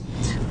this is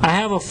I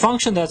have a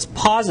function that's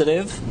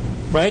positive,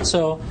 right?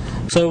 So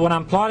when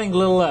I'm plotting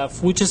little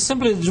f, which is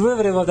simply the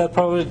derivative of that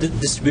probability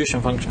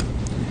distribution function,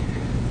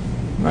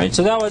 right?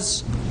 So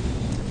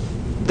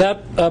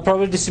that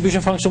probability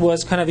distribution function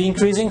was kind of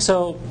increasing,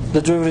 so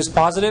the derivative is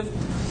positive.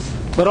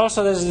 But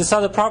also there's this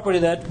other property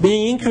that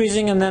being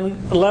increasing and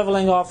then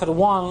leveling off at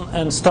 1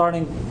 and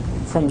starting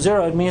from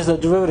 0, it means the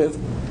derivative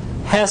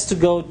has to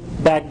go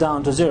back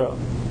down to 0.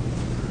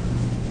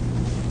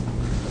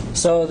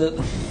 So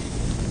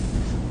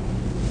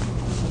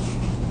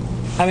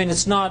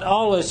it's not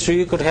always true.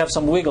 You could have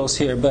some wiggles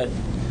here, but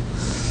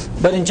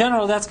in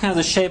general, that's kind of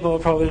the shape of a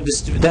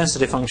probability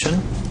density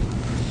function.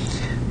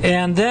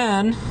 And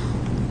then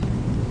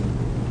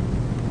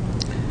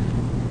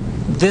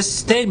this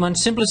statement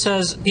simply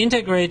says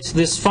integrate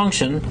this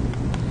function.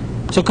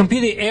 So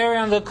compute the area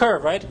under the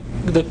curve, right?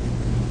 The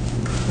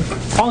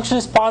function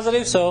is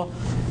positive, so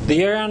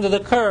the area under the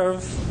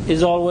curve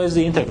is always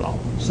the integral.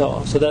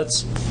 So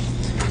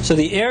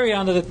the area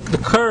under the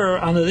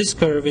curve, under this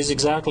curve, is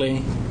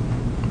exactly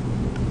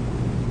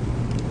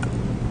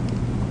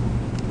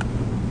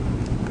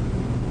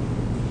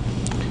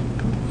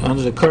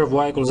under the curve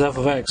y equals f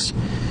of x.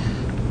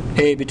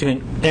 A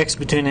between x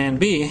between a and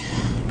b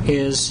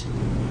is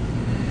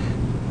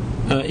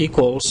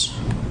equals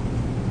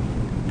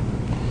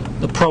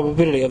the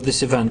probability of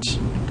this event.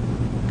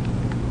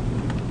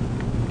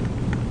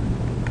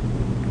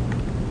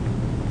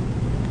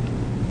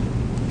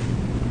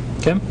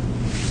 Okay.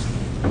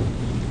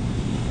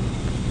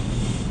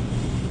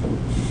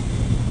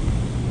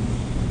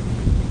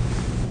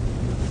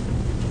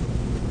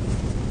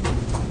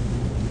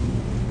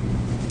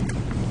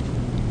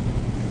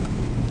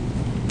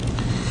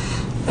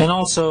 And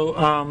also,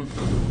 I'm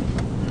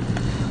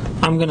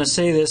going to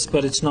say this,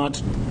 but it's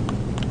not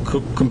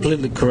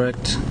completely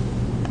correct.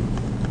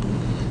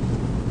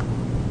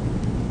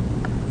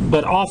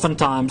 But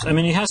oftentimes,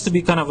 it has to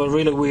be kind of a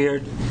really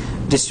weird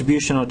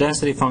distribution or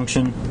density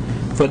function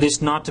for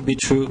this not to be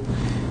true.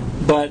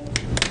 But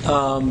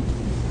the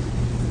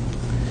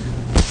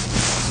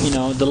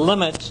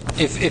limit,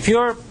 if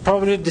your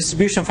probability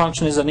distribution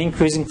function is an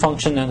increasing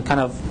function and kind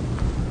of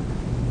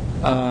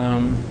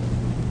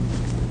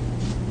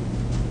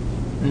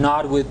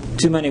not with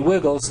too many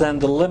wiggles, then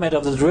the limit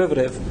of the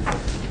derivative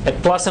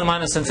at plus and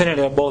minus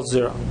infinity are both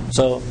 0.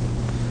 So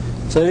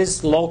it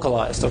is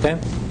localized, okay?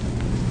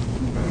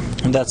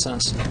 In that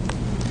sense.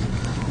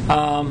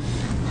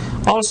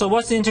 Also,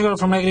 what's the integral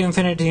from negative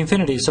infinity to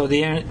infinity? So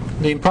the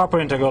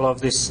improper integral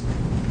of this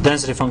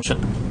density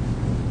function.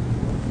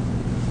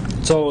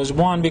 It's always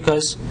 1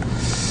 because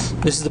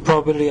this is the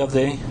probability of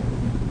the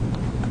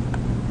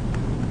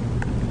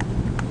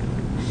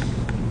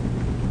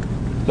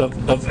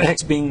of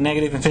x being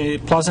negative infinity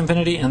plus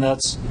infinity, and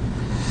that's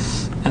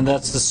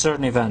the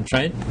certain event,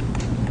 right?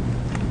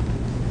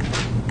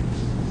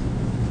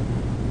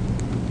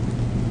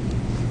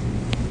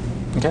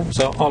 Okay,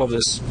 so all of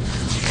this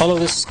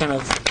is kind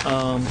of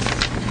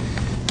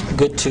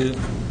good to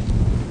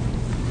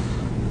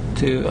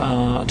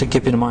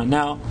keep in mind.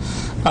 Now,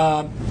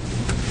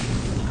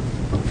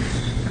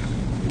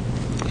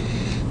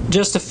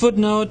 just a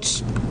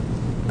footnote: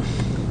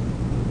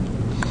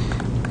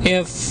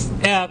 if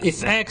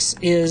x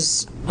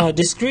is a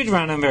discrete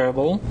random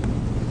variable,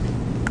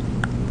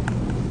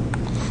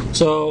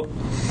 so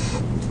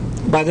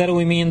by that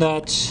we mean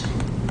that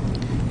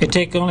it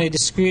takes only a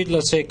discrete,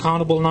 let's say,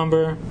 countable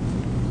number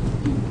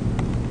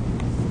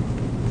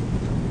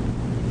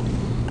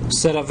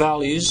set of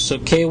values, so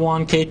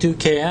k1, k2,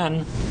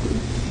 kn.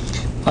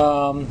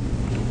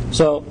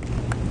 So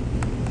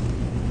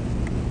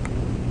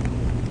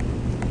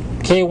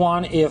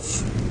k1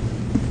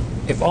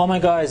 if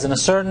omega is in a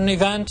certain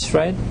event,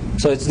 right?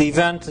 So it's the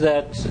event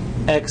that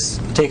x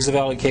takes the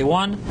value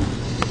k1.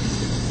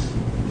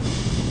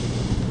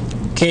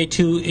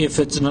 K2 if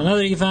it's in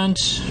another event,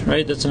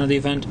 right? That's another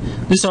event.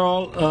 These are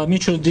all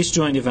mutually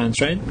disjoint events,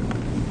 right?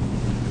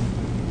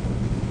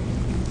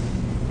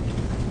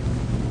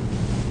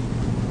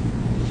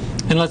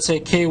 And let's say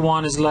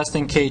K1 is less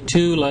than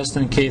K2, less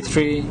than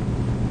K3.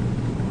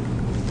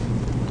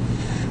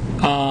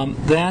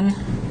 Then,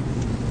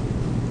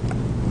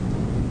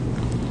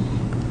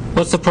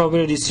 what's the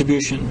probability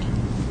distribution?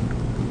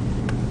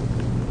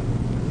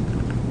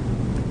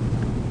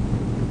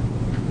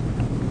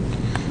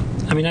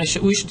 I mean,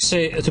 we should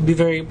say, to be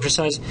very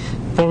precise,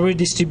 probability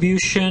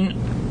distribution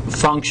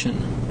function.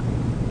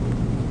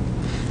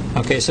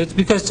 Okay, so it's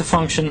because it's a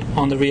function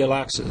on the real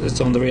axis, it's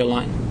on the real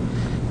line.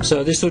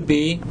 So this would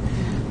be,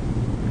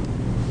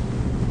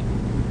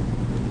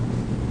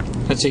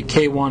 let's say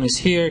K1 is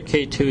here,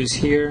 K2 is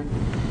here,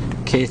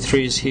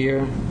 K3 is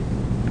here,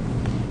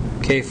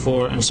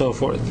 K4, and so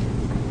forth.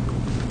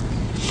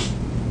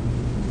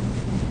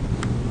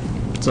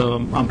 So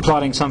I'm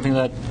plotting something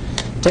that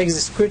takes a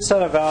discrete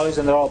set of values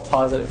and they're all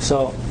positive.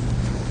 So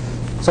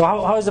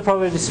how is the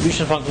probability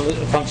distribution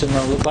function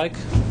going to look like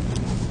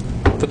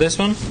for this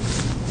one?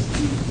 It's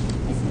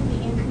going to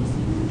be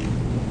increasing.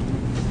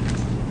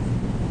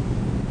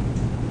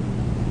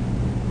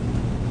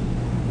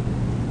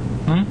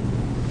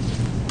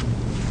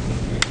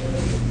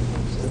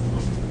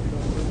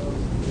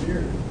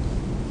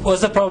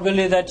 What's the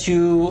probability that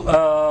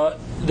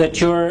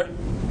that your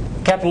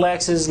capital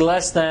X is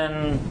less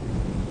than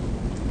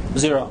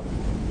 0?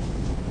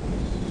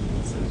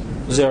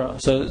 0.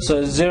 So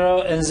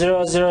 0 and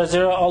 0, 0,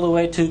 0 all the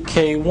way to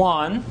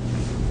K1,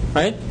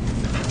 right?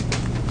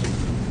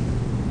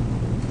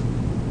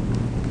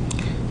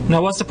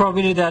 Now, what's the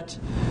probability that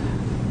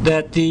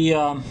the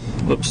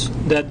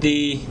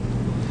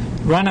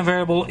random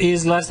variable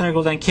is less than or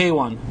equal than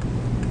K1?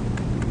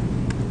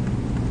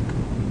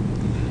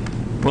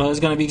 Well, it's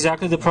going to be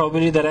exactly the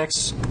probability that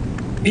X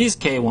is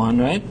K1,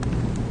 right?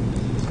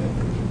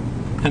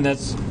 And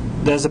that's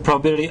the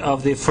probability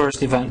of the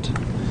first event.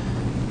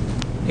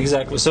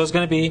 Exactly. So it's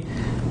going to be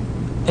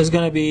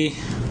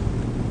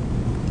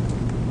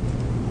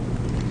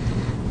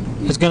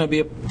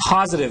a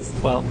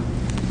positive. Well,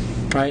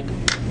 right?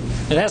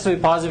 It has to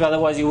be positive,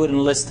 otherwise you wouldn't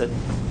list it.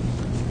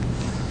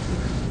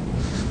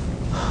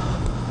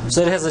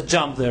 So it has a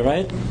jump there,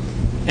 right?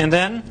 And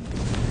then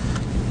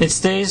it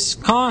stays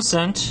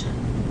constant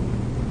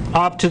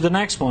up to the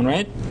next one,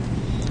 right?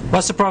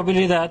 What's the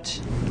probability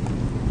that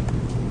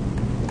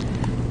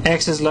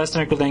X is less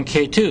than or equal than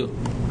K2?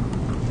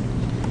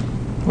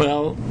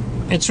 Well,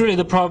 it's really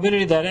the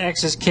probability that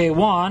X is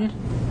K1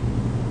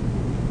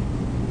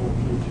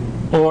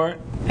 or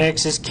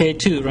X is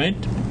K2, right?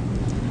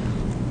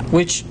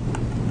 Which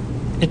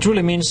it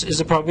really means is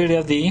the probability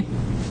of the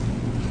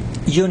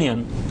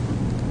union.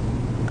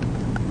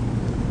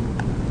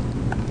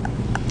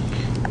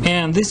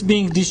 And this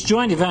being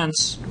disjoint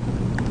events,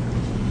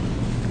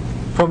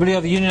 probability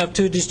of the union of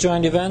two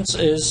disjoint events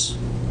is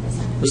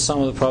the sum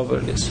of the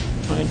probabilities,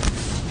 right?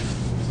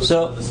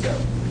 So it's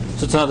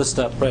another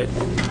step, right?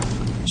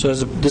 So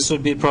this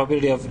would be the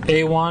probability of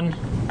A1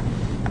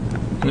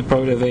 and the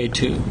probability of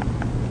A2,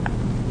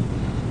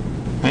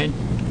 right?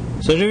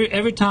 So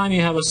every time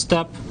you have a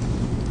step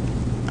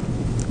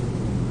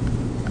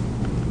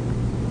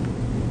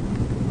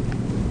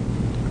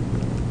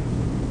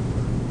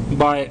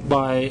by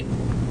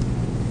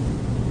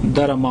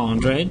that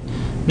amount, right?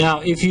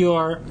 Now, if you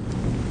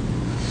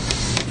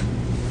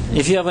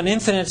have an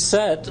infinite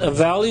set of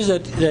values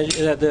that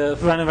the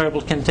random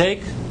variable can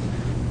take,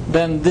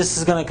 then this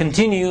is going to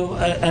continue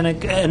and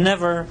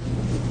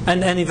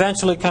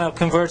eventually kind of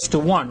converts to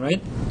 1,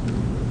 right?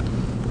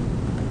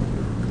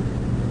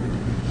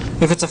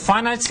 If it's a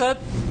finite set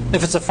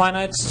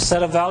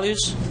of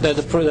values that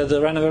the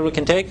random variable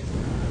can take,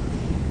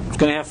 it's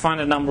going to have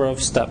finite number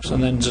of steps,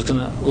 and then just going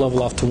to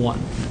level off to 1.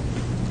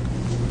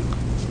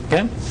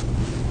 Okay.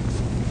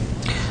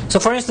 So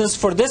for instance,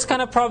 for this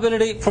kind of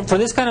probability, for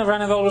this kind of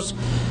random variables,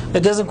 it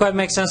doesn't quite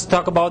make sense to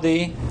talk about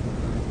the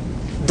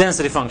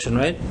density function,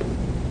 right?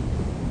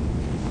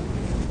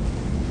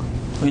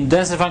 I mean,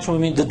 density function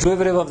would mean the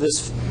derivative of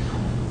this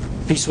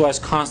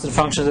piecewise constant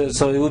function.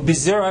 So it would be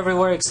 0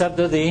 everywhere except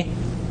at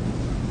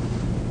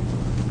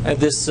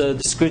this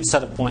discrete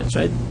set of points,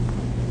 right?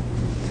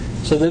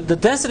 So the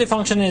density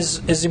function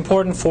is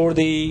important for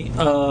the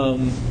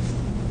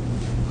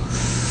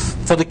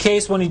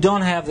case when you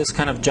don't have this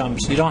kind of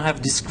jumps. You don't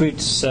have discrete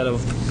set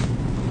of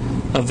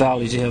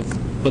values. You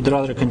have, but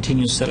rather a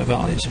continuous set of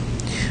values.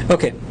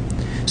 Okay,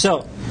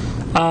 so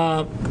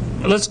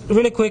let's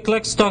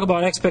talk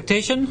about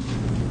expectation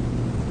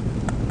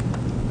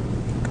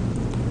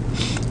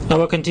of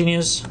a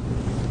continuous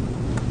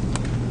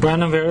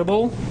random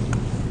variable.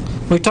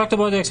 We talked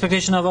about the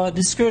expectation of a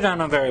discrete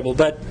random variable,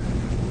 but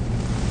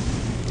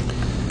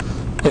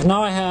if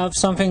now I have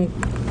something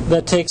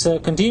that takes a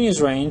continuous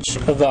range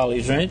of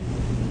values, right?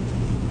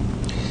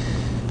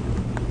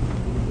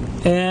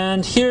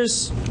 And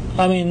here's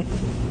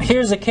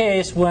a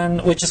case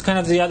which is kind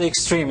of the other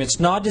extreme. It's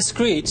not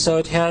discrete, so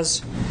it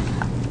has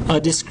a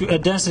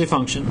density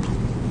function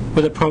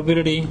with a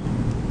probability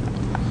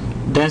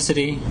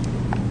density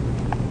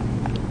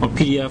or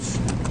PDF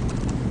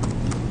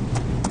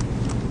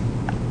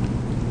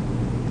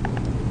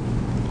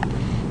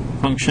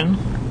function,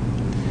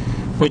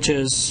 which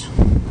is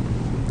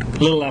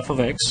little f of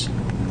x,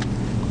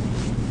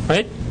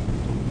 right?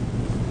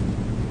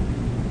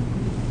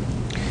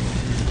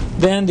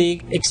 Then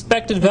the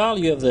expected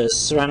value of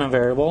this random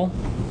variable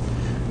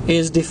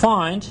is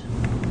defined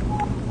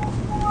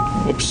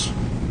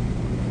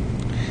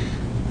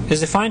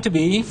to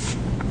be,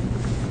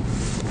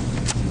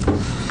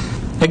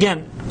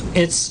 again,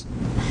 it's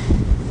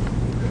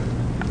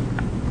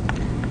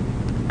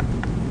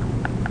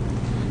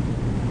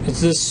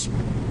this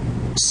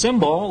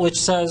symbol which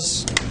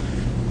says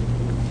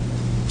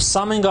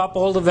summing up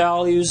all the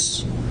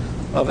values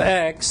of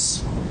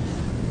x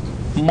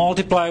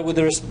multiplied with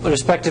the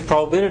respective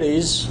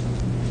probabilities.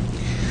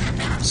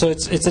 So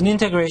it's an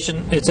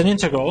integration, it's an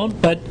integral,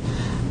 but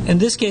in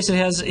this case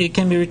it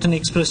can be written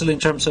explicitly in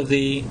terms of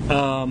the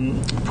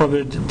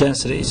probability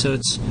density. So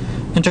it's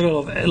integral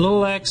of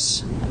little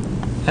x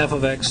f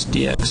of x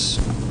dx.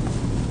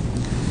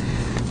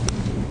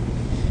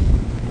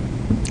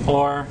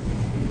 Or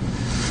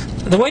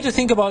the way to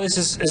think about this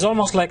is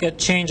almost like a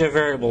change of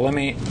variable. Let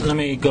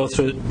me go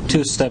through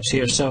two steps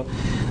here. So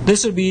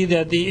this would be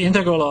that the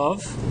integral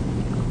of,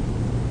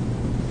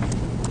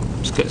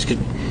 excuse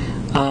me,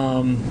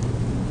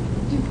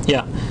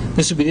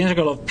 this would be the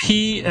integral of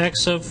p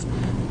x of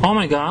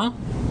omega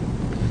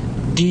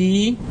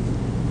d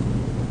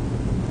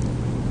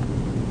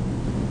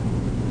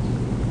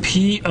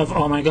p of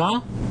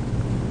omega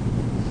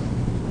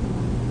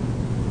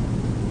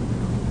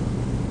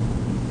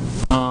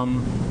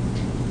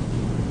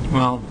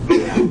well,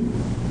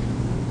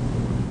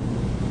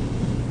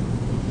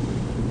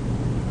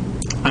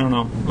 I don't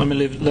know. Let me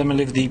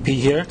leave the p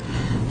here.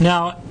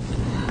 Now,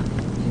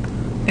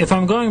 if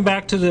I'm going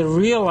back to the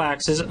real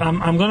axis,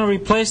 I'm going to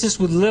replace this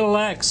with little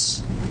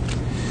x,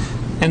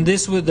 and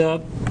this with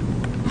the.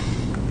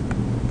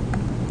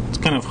 It's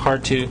kind of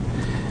hard to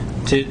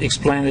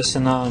explain this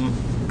in,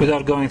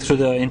 without going through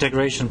the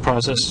integration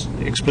process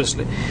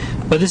explicitly.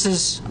 But this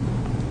is,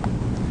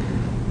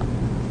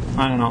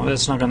 I don't know.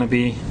 That's not going to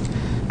be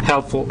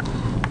helpful.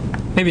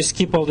 Maybe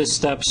skip all these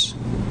steps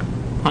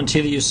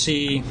until you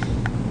see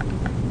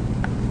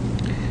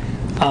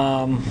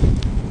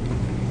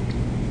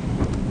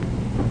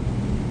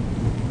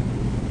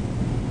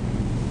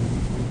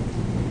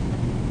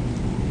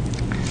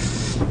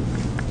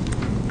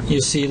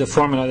you see the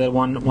formula that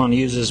one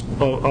uses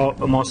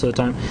most of the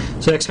time.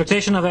 So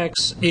expectation of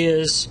x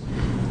is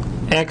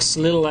x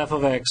little f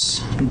of x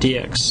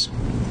dx.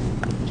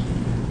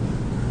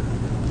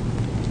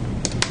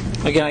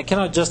 Again, I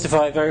cannot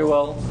justify very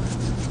well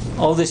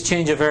all this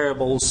change of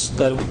variables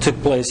that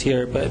took place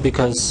here, but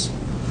because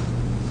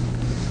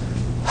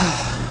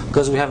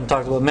we haven't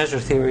talked about measure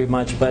theory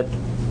much. But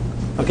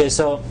okay,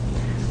 so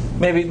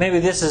maybe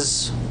this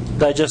is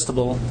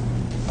digestible,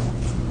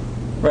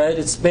 right?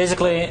 It's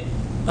basically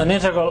an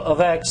integral of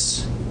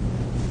x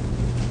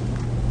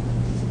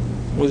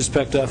with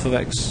respect to f of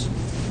x.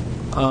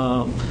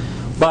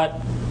 But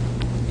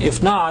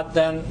if not,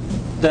 then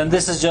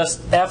this is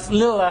just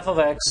little f of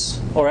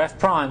x, or f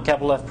prime,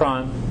 capital F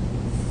prime,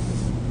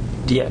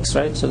 dx,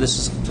 right? So this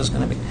is just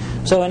going to be.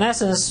 So in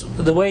essence,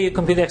 the way you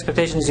compute the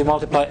expectation is you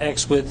multiply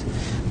x with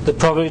the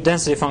probability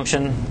density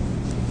function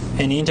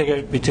and you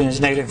integrate between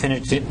negative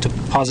infinity to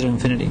positive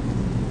infinity.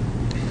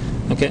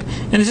 Okay,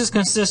 and this is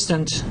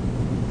consistent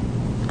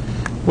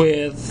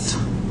with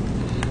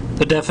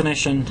the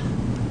definition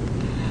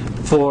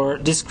for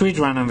discrete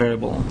random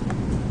variable.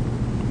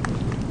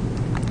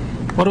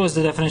 What was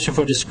the definition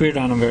for discrete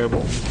random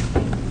variable?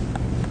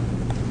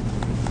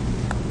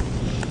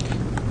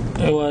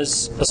 It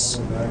was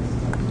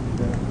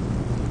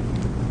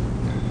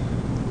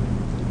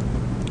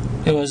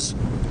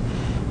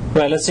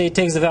Right, let's say it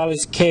takes the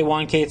values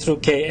k1, k through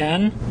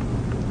kn.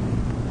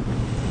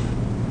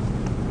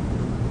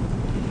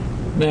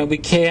 Then it will be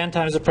kn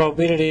times the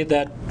probability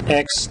that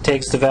x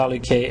takes the value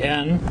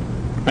kn,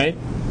 right?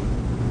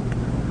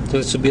 So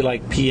this would be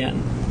like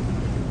pn.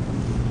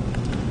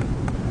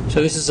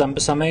 So this is a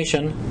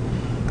summation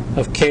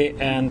of k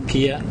and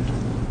pn.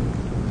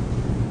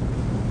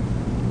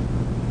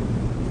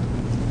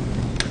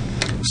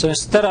 So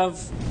instead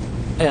of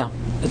the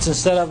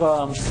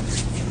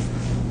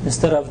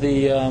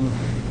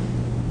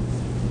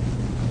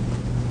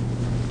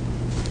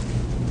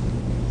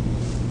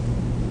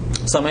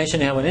summation,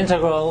 you have an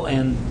integral,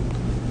 and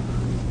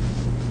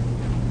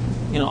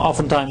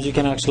oftentimes you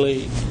can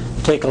actually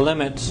take a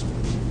limit.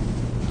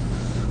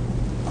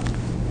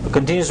 A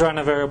continuous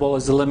random variable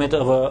is the limit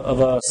of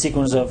a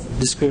sequence of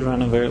discrete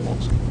random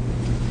variables.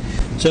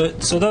 So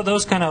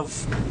those kind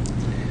of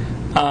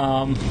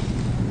are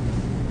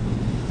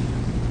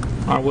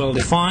well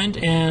defined.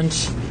 And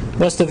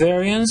what's the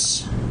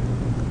variance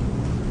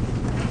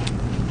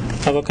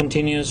of a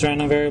continuous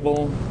random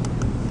variable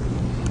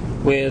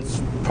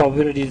with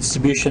probability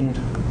distribution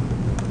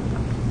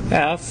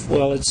f?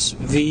 Well, it's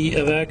v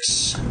of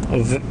x,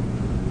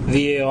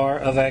 var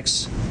of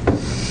x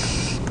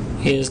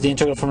is the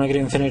integral from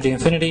negative infinity to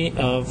infinity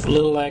of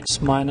little x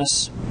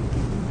minus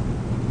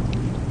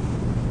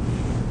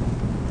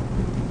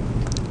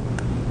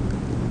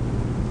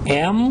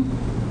m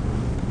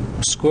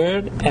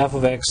squared f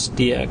of x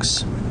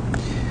dx,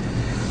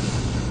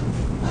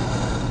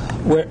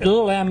 where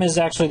little m is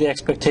actually the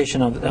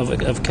expectation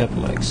of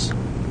capital X.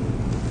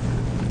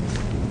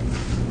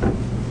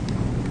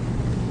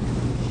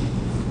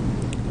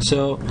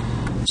 So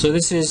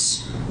this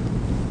is,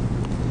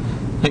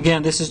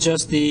 again, this is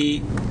just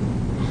the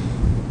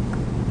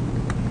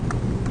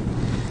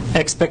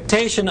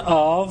expectation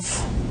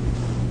of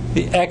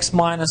the x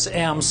minus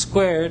m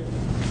squared,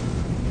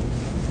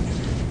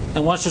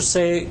 and one should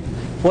say,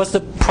 what's the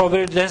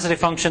probability density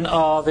function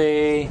of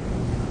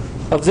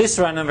this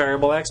random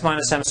variable x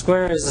minus m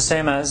squared is the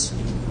same as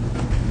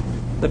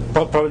the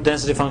probability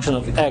density function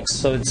of x.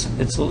 So it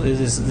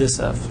is this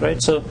f,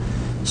 right? So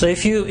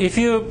if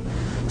you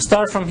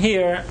start from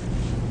here,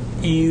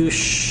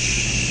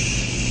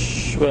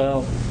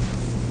 well,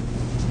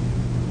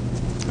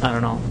 I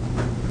don't know.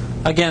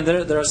 Again,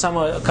 there are some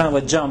kind of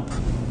a jump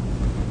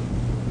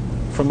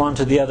from one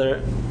to the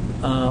other,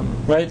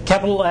 right?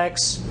 Capital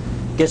X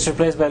gets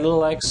replaced by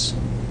little x.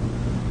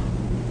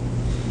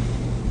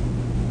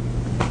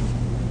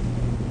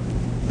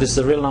 This is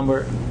the real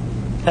number.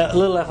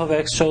 Little f of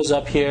x shows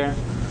up here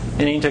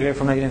and integrate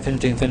from negative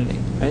infinity to infinity,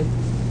 right?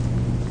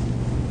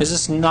 Is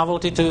this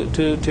novelty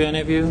to any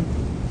of you?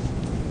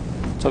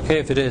 It's okay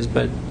if it is,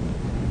 but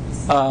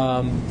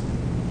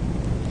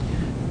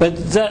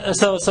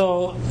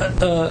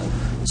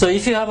so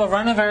if you have a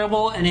random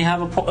variable and you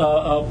have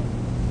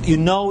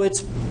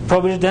its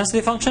probability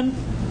density function,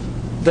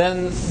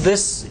 then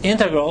this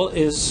integral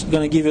is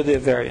going to give you the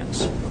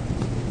variance.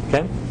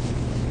 Okay.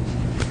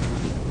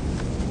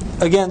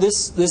 Again,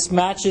 this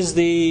matches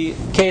the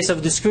case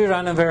of discrete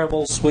random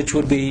variables, which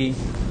would be,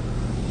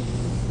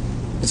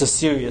 it's a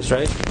series,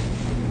 right?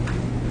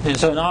 And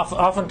so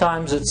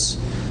oftentimes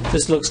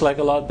this looks like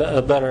a lot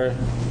better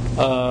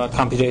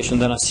computation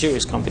than a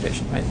series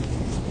computation, right?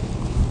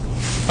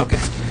 Okay.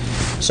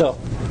 So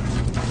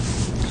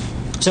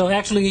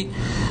actually,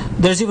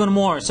 there's even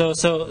more. So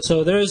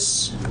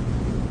there's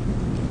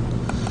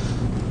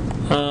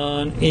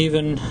an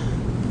even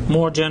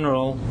more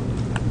general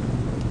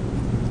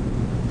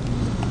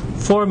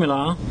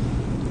formula,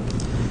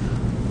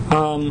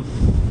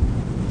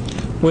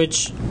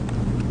 which,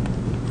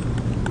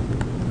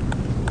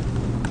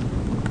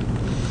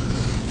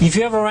 if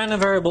you have a random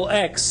variable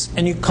x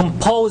and you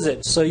compose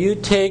it, so you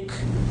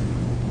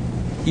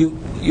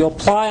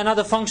apply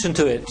another function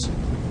to it,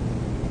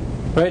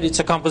 right? It's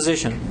a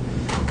composition.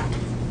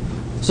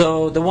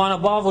 So the one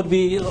above would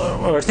be,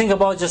 or think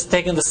about just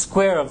taking the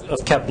square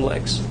of capital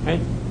X, right?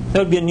 That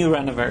would be a new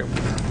random variable,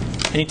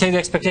 and you take the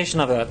expectation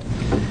of that.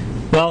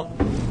 Well,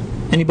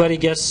 any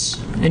guess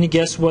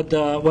what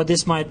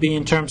this might be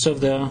in terms of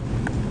the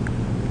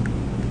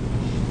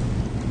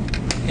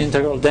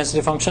integral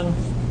density function?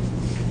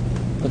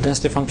 The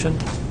density function?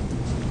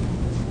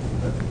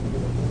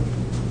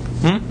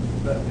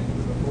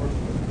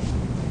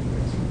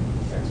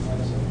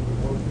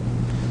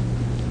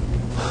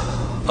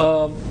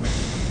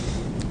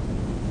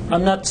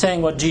 I'm not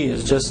saying what g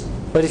is,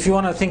 but if you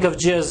want to think of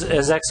g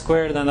as x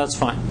squared, then that's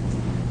fine.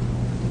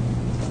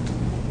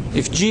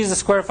 If g is the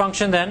square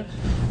function, then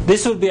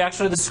this would be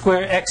actually the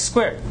square x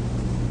squared.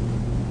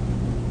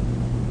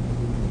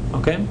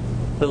 Okay?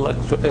 Little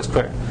x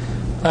squared.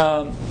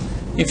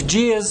 If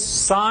g is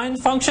sine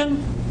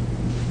function,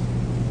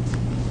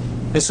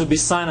 this would be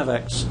sine of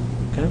x.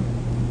 Okay?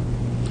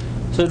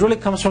 So it really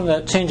comes from the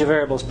change of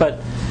variables.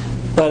 But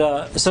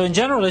so in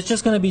general, it's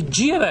just going to be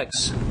g of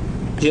x,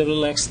 g of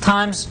little x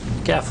times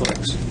f of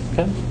x.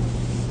 Okay?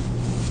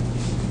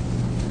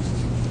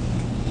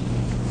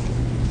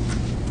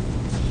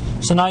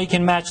 So now you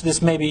can match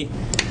this maybe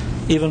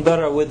even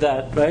better with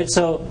that, right?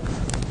 So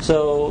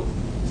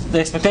the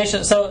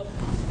expectation. So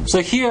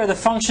here the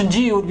function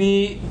g would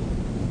be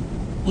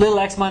little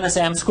x minus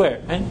m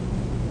squared, right?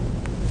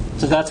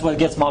 So that's what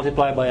gets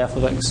multiplied by f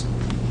of x.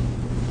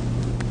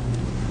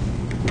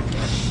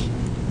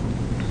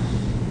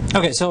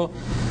 Okay, so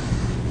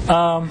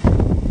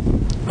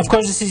of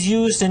course this is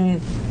used in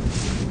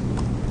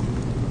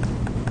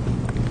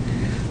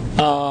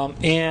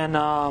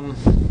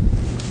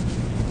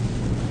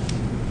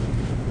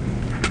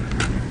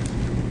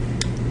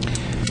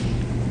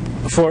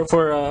for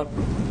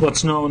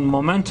what's known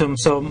momentum,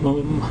 so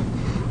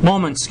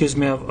moments,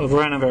 of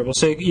random variables.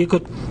 So you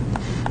could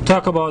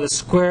talk about a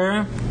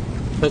square,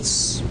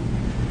 that's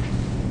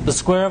the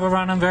square of a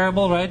random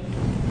variable, right?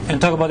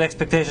 And talk about the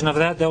expectation of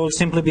that. That will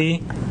simply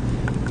be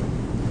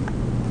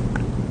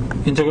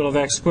integral of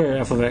x squared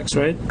f of x,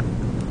 right?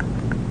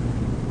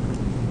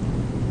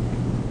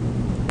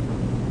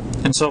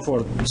 And so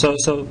forth.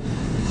 So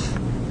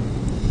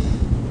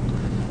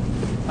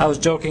I was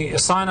joking, a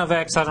sine of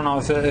x, I don't know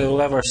if it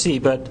will ever see,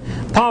 but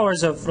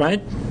powers of,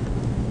 right?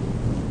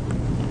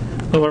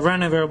 Of a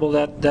random variable,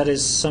 that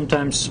is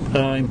sometimes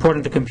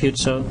important to compute,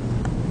 so.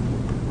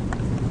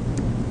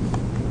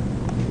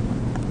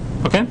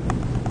 Okay?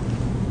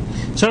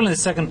 Certainly the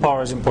second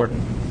power is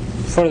important.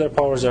 Further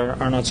powers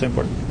are not so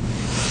important.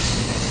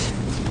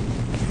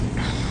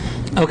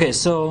 Okay,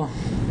 so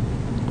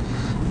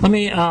let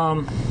me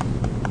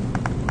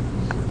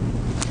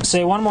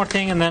say one more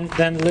thing and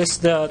then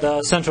list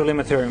the central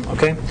limit theorem.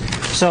 Okay,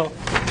 so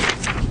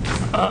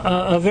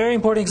a very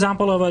important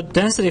example of a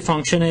density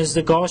function is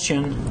the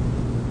Gaussian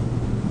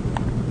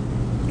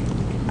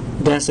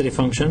density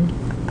function.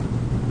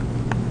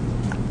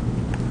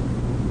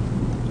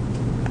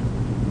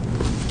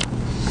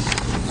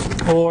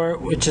 Or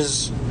which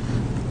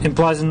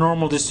implies a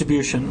normal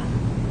distribution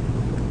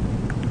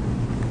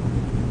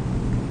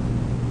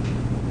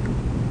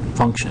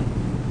function.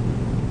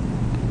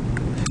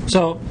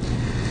 So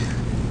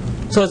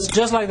it's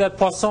just like that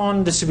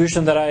Poisson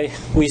distribution that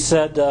we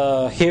said.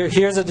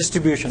 Here's a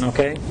distribution,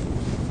 okay?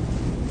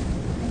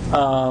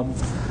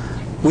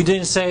 We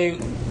didn't say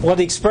what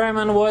the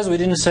experiment was. We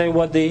didn't say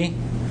what the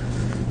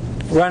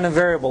random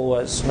variable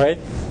was, right?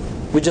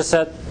 We just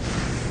said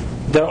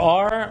there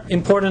are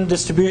important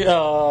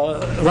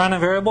random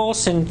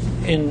variables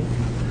in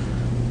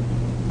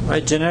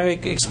right,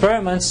 generic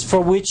experiments for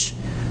which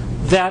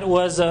that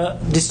was a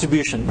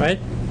distribution, right?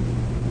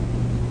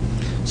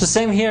 So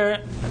same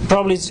here,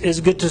 probably is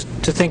good to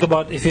think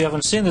about if you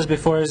haven't seen this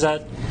before, is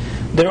that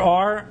there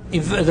are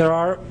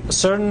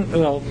certain,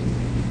 well,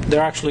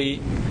 they're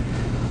actually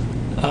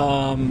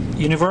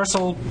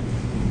universal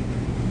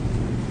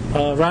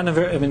random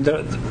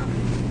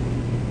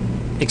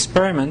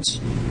experiments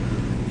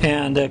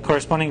and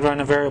corresponding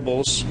random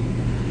variables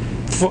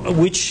for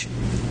which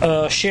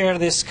share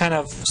this kind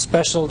of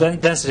special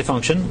density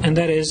function, and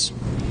that is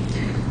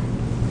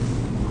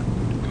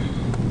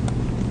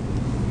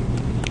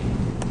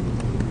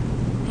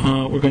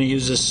we're going to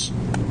use this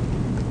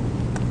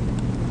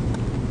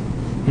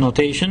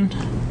notation.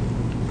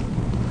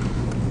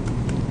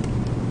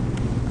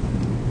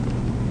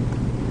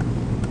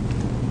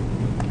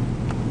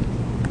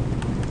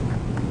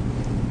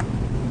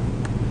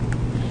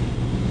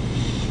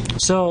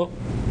 So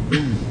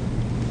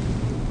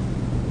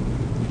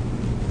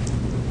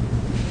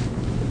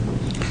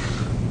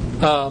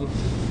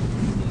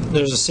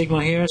there's a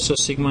sigma here, so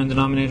sigma in the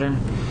denominator.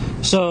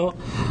 So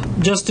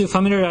just to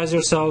familiarize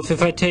yourself,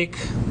 if I take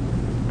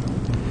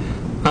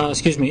m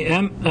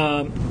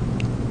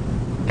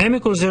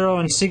equals 0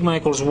 and sigma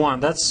equals 1,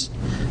 that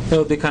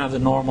would be kind of the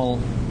normal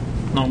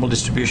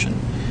distribution.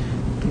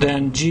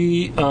 Then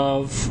g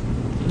of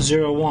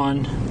 0,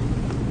 1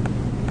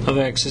 of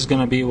x is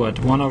going to be what?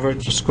 1 over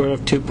the square root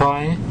of 2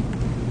 pi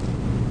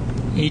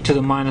e to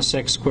the minus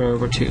x squared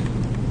over 2.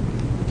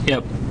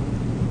 Yep.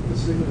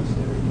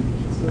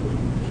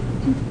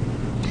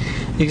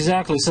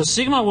 Exactly. So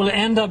sigma will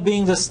end up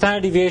being the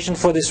standard deviation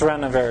for this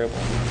random variable.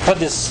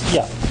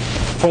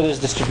 For this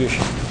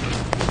distribution.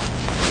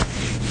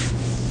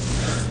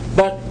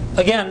 But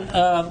again,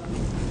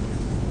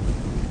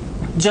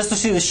 just to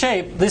see the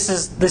shape, this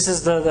is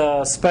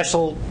the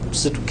special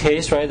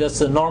case, right? That's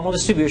the normal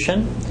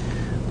distribution.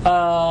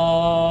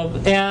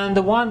 And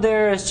the one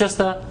there is just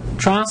a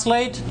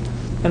translate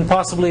and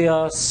possibly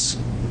a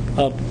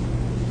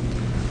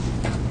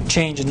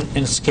change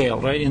in scale,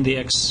 right? In the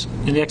x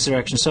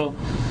direction. So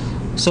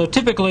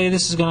typically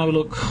this is going to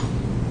look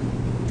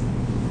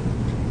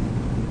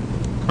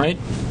right.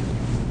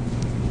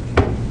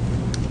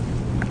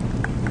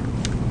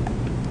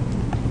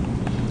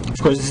 Of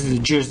course, this is the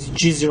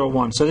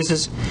G01. So this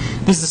is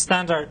the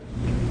standard.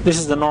 This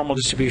is the normal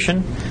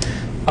distribution,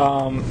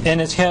 and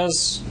it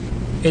has.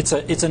 It's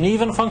an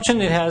even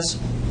function. It has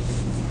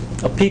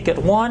a peak at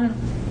 1,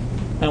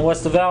 and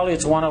what's the value?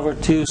 It's 1 over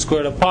 2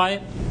 square root of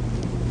pi.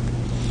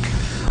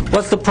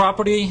 What's the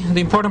property?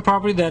 The important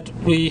property that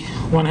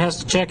one has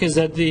to check is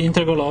that the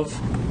integral of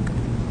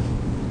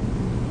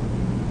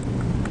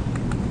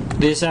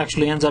this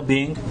actually ends up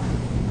being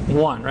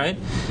 1, right?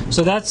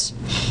 So that's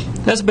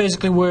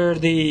basically where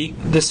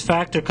this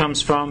factor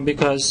comes from,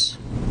 because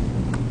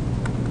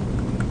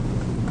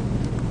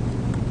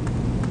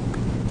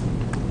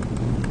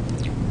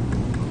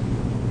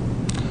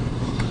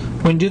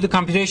when you do the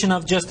computation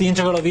of just the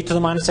integral of e to the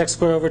minus x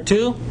squared over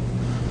 2,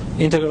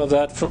 integral of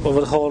that over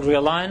the whole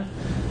real line,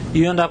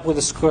 you end up with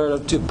the square root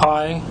of 2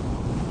 pi.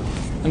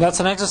 And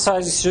that's an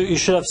exercise you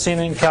should have seen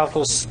in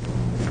calculus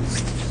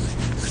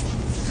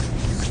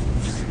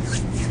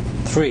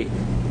 3.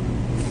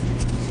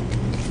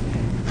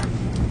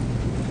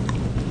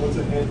 What's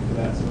ahead for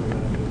that?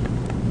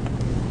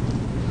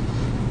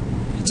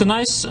 It's a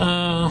nice,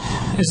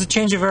 it's a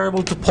change of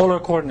variable to polar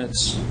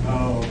coordinates.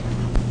 Oh.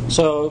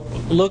 So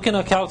look in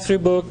a Calc 3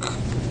 book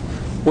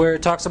where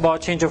it talks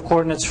about change of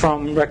coordinates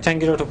from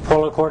rectangular to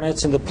polar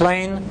coordinates in the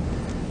plane,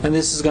 and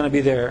this is going to be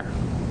there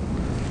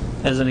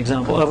as an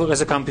example,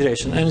 as a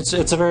computation. And it's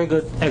a very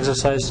good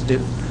exercise to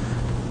do.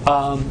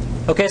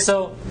 Okay,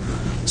 so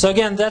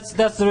again, that's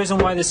the reason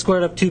why they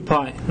squared up 2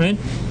 pi, right?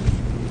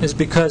 Is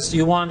because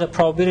you want a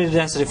probability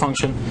density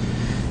function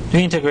to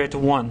integrate to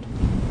 1.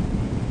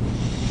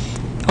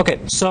 Okay,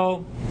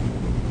 so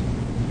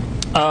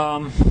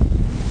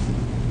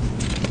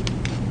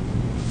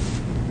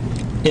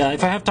yeah,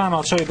 if I have time,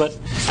 I'll show you. But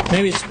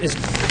maybe it's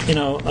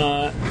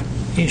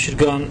you should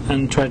go on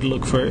and try to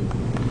look for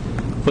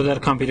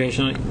that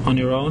computation on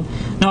your own.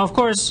 Now, of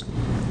course,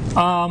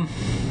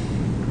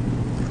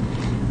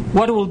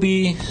 what will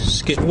be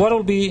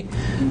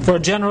for a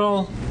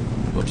general?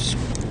 Whoops.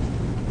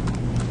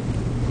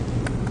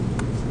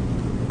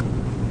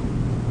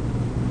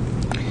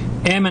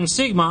 M and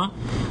sigma,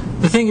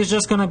 the thing is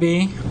just going to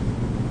be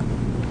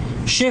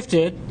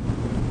shifted.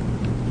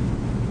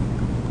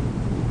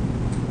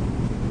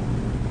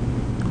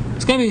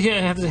 It's going to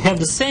have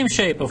the same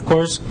shape, of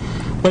course,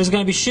 but it's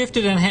going to be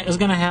shifted, and it's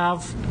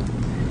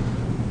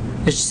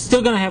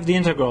still going to have the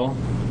integral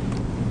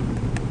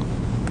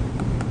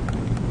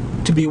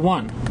to be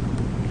 1.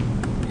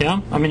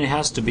 Yeah, I mean it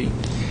has to be.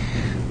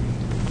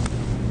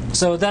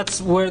 So that's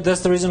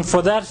the reason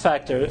for that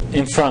factor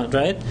in front,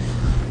 right?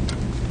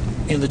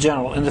 In the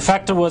general, and the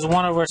factor was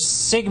 1 over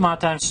sigma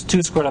times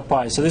 2 squared of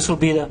pi. So this will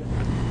be the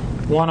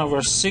 1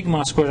 over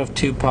sigma squared of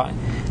 2 pi.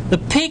 The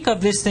peak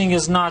of this thing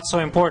is not so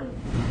important.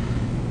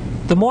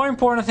 The more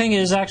important thing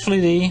is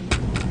actually the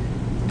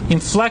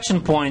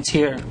inflection points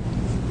here.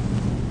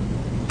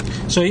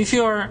 So if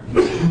you're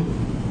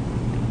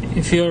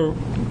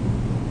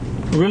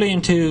really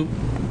into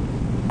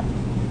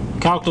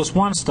calculus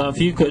 1 stuff,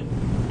 you could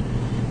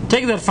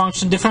take that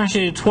function,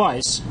 differentiate it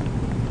twice,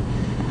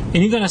 and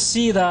you're going to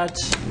see that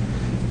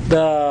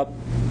the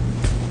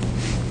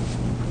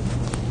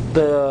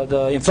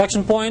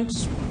inflection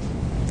points,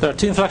 there are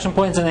 2 inflection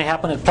points, and they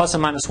happen at plus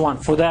and minus 1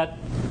 for that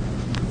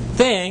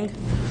thing,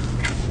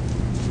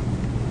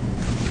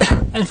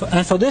 and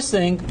for this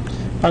thing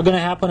are going to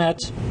happen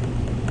at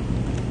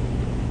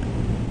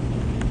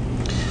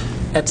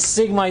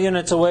sigma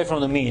units away from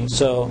the mean.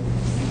 So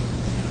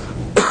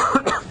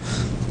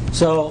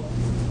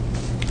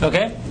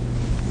okay,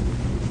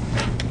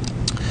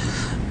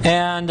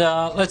 and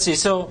let's see.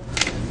 So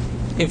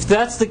if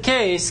that's the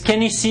case,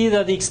 can you see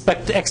that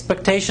the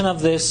expectation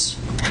of this?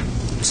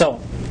 So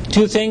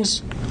 2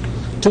 things,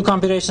 2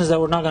 computations that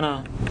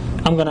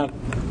I'm gonna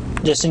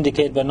just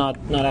indicate but not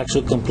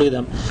actually complete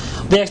them.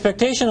 The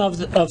expectation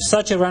of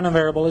such a random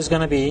variable is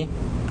going to be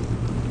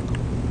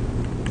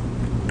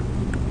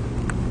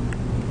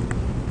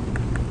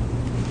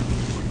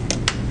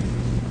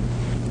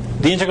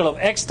the integral of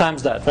x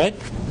times that, right?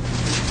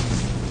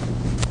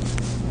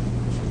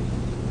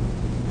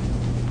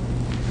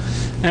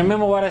 And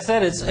remember what I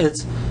said, it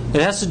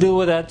has to do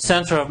with that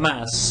center of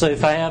mass. So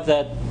if I have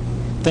that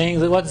thing,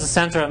 what's the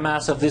center of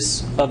mass of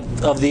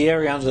the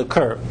area under the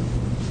curve?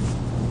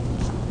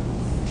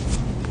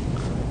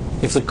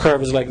 If the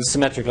curve is like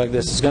symmetric like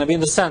this, it's going to be in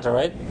the center,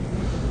 right?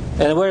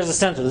 And where is the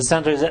center? The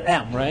center is at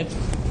M, right?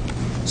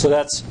 So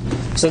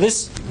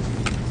this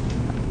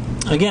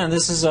again,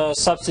 this is a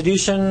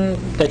substitution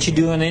that you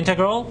do in the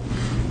integral,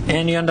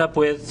 and you end up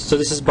with, so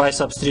this is by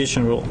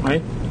substitution rule,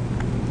 right?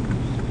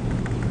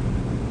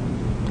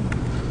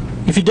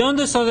 If you don't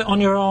do this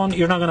on your own,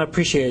 you're not going to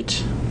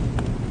appreciate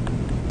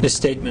these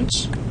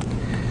statements.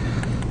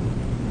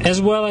 As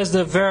well as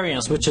the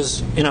variance, which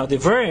is, the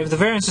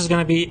variance is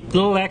going to be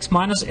little x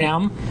minus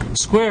m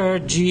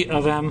squared g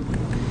of m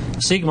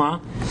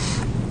sigma.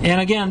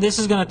 And again, this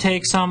is going to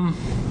take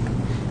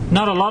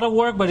not a lot of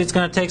work, but it's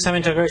going to take some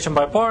integration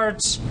by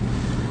parts.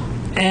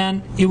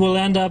 And you will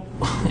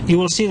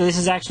see that this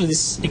is actually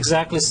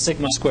exactly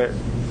sigma squared.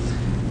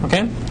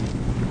 Okay?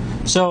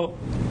 So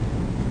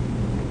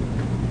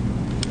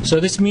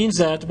this means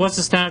that, what's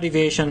the standard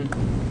deviation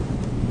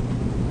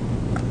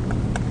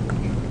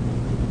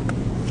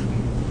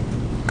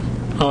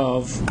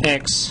of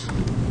x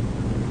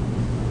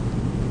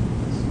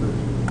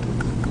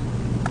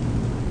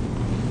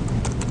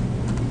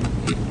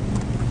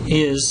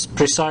is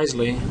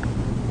precisely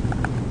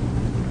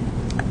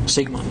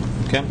sigma.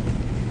 Okay,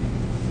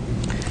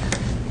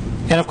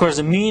 And of course,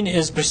 the mean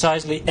is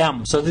precisely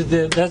m. So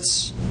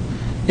that's,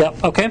 yeah,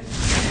 okay.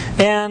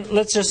 And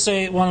let's just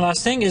say one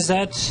last thing is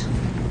that,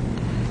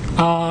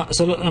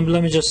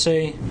 let me just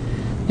say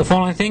the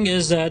following thing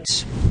is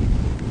that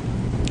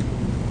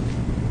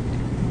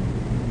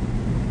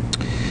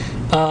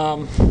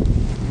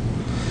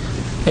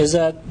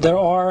there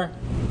are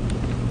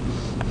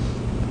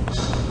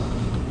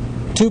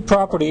two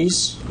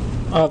properties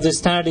of the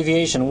standard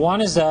deviation.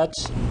 One is that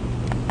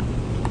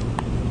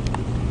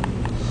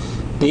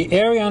the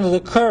area under the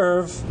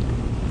curve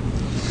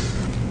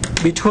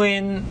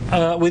between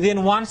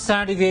within one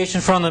standard deviation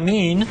from the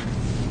mean,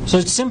 so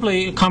it's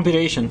simply a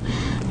computation,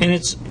 and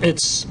it's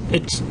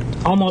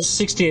almost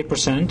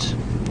 68%,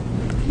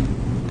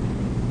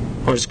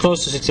 or it's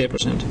close to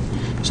 68%.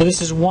 So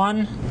this is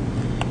one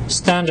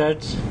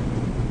standard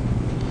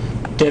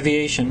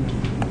deviation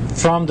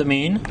from the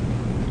mean.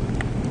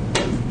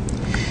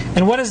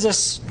 And what is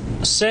this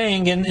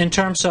saying in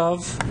terms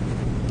of,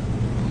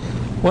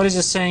 what is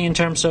this saying in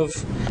terms of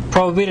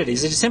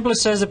probabilities? It simply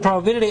says the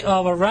probability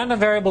of a random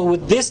variable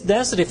with this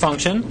density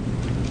function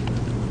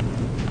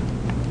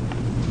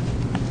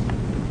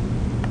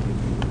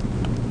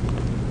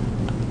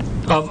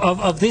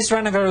of this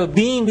random variable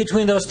being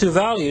between those two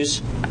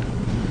values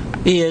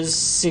is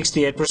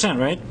 68%,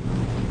 right?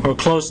 Or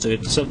close to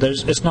it. So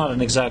it's not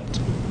an exact.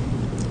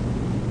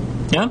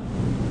 Yeah?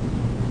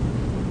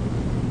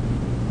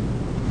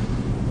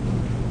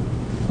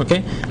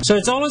 Okay? So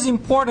it's always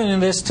important in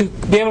this to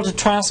be able to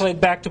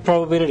translate back to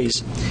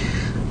probabilities.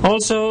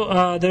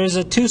 Also, there is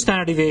a 2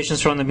 standard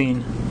deviations from the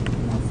mean.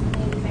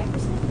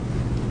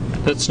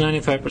 That's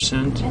 95%.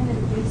 And then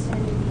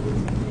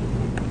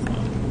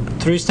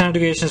 3 standard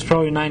deviations is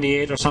probably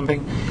 98 or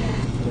something.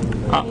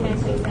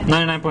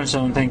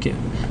 99.7, thank you.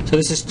 So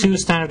this is 2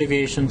 standard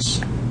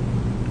deviations.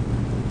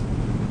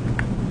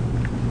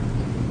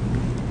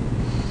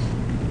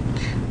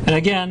 And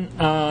again,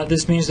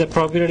 this means the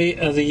probability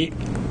of the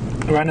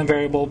random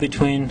variable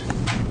between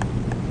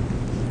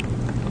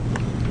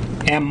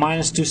m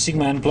minus 2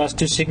 sigma and plus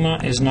 2 sigma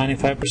is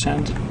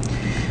 95%.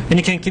 And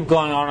you can keep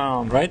going on and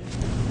on, right?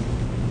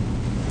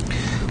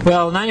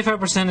 Well,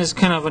 95% is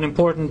kind of an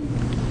important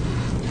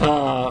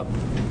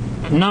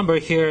number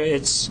here.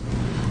 It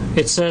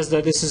says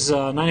that this is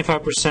a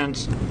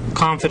 95%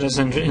 confidence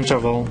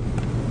interval.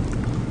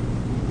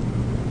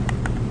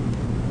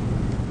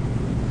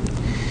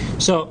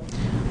 So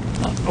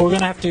we're going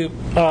to have to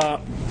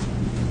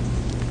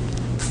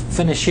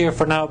finish here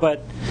for now,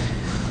 but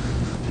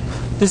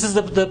this is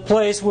the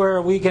place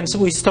where we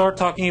start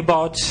talking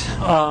about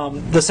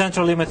the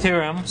central limit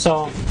theorem.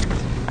 So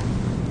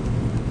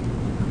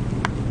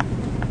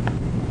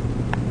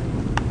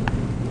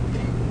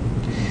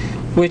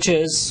which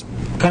is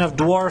kind of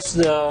dwarfs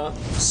the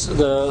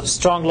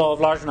strong law of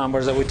large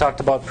numbers that we talked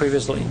about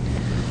previously,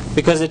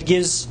 because it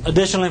gives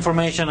additional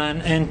information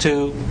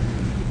into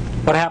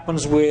what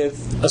happens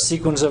with a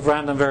sequence of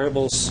random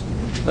variables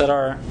that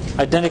are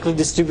identically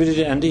distributed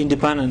and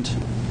independent.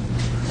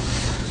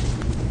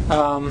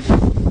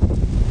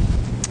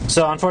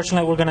 So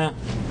unfortunately we're going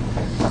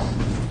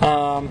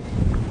to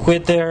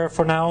quit there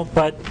for now,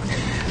 but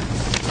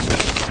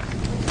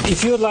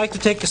if you would like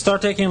to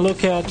start taking a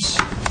look at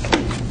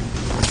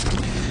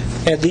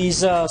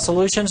these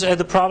solutions, at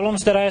the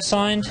problems that I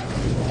assigned,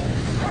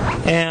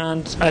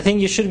 and I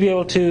think you should be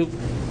able to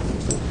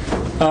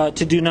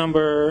do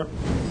number,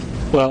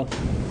 well,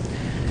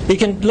 you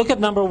can look at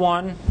number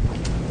 1,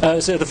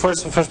 so the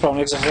first problem,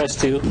 exercise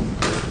 2.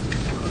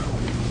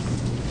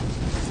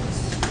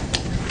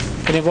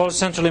 It involves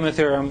central limit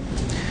theorem.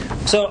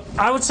 So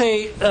I would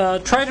say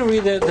try to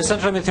read the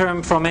central limit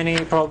theorem from any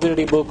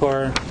probability book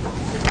or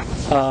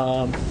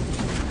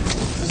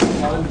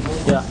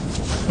yeah.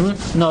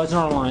 No, it's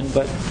not online,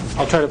 but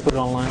I'll try to put it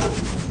online.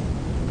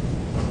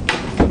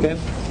 Okay.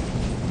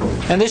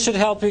 And this should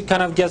help you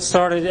kind of get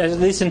started, at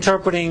least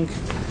interpreting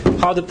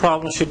how the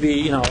problem should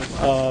be,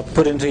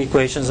 put into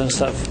equations and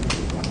stuff.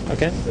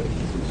 Okay.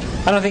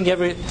 I don't think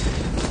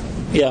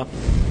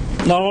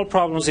not all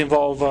problems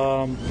involve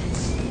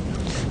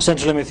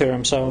central limit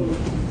theorem. So,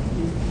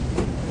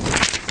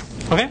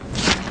 okay.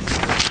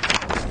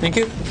 Thank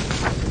you.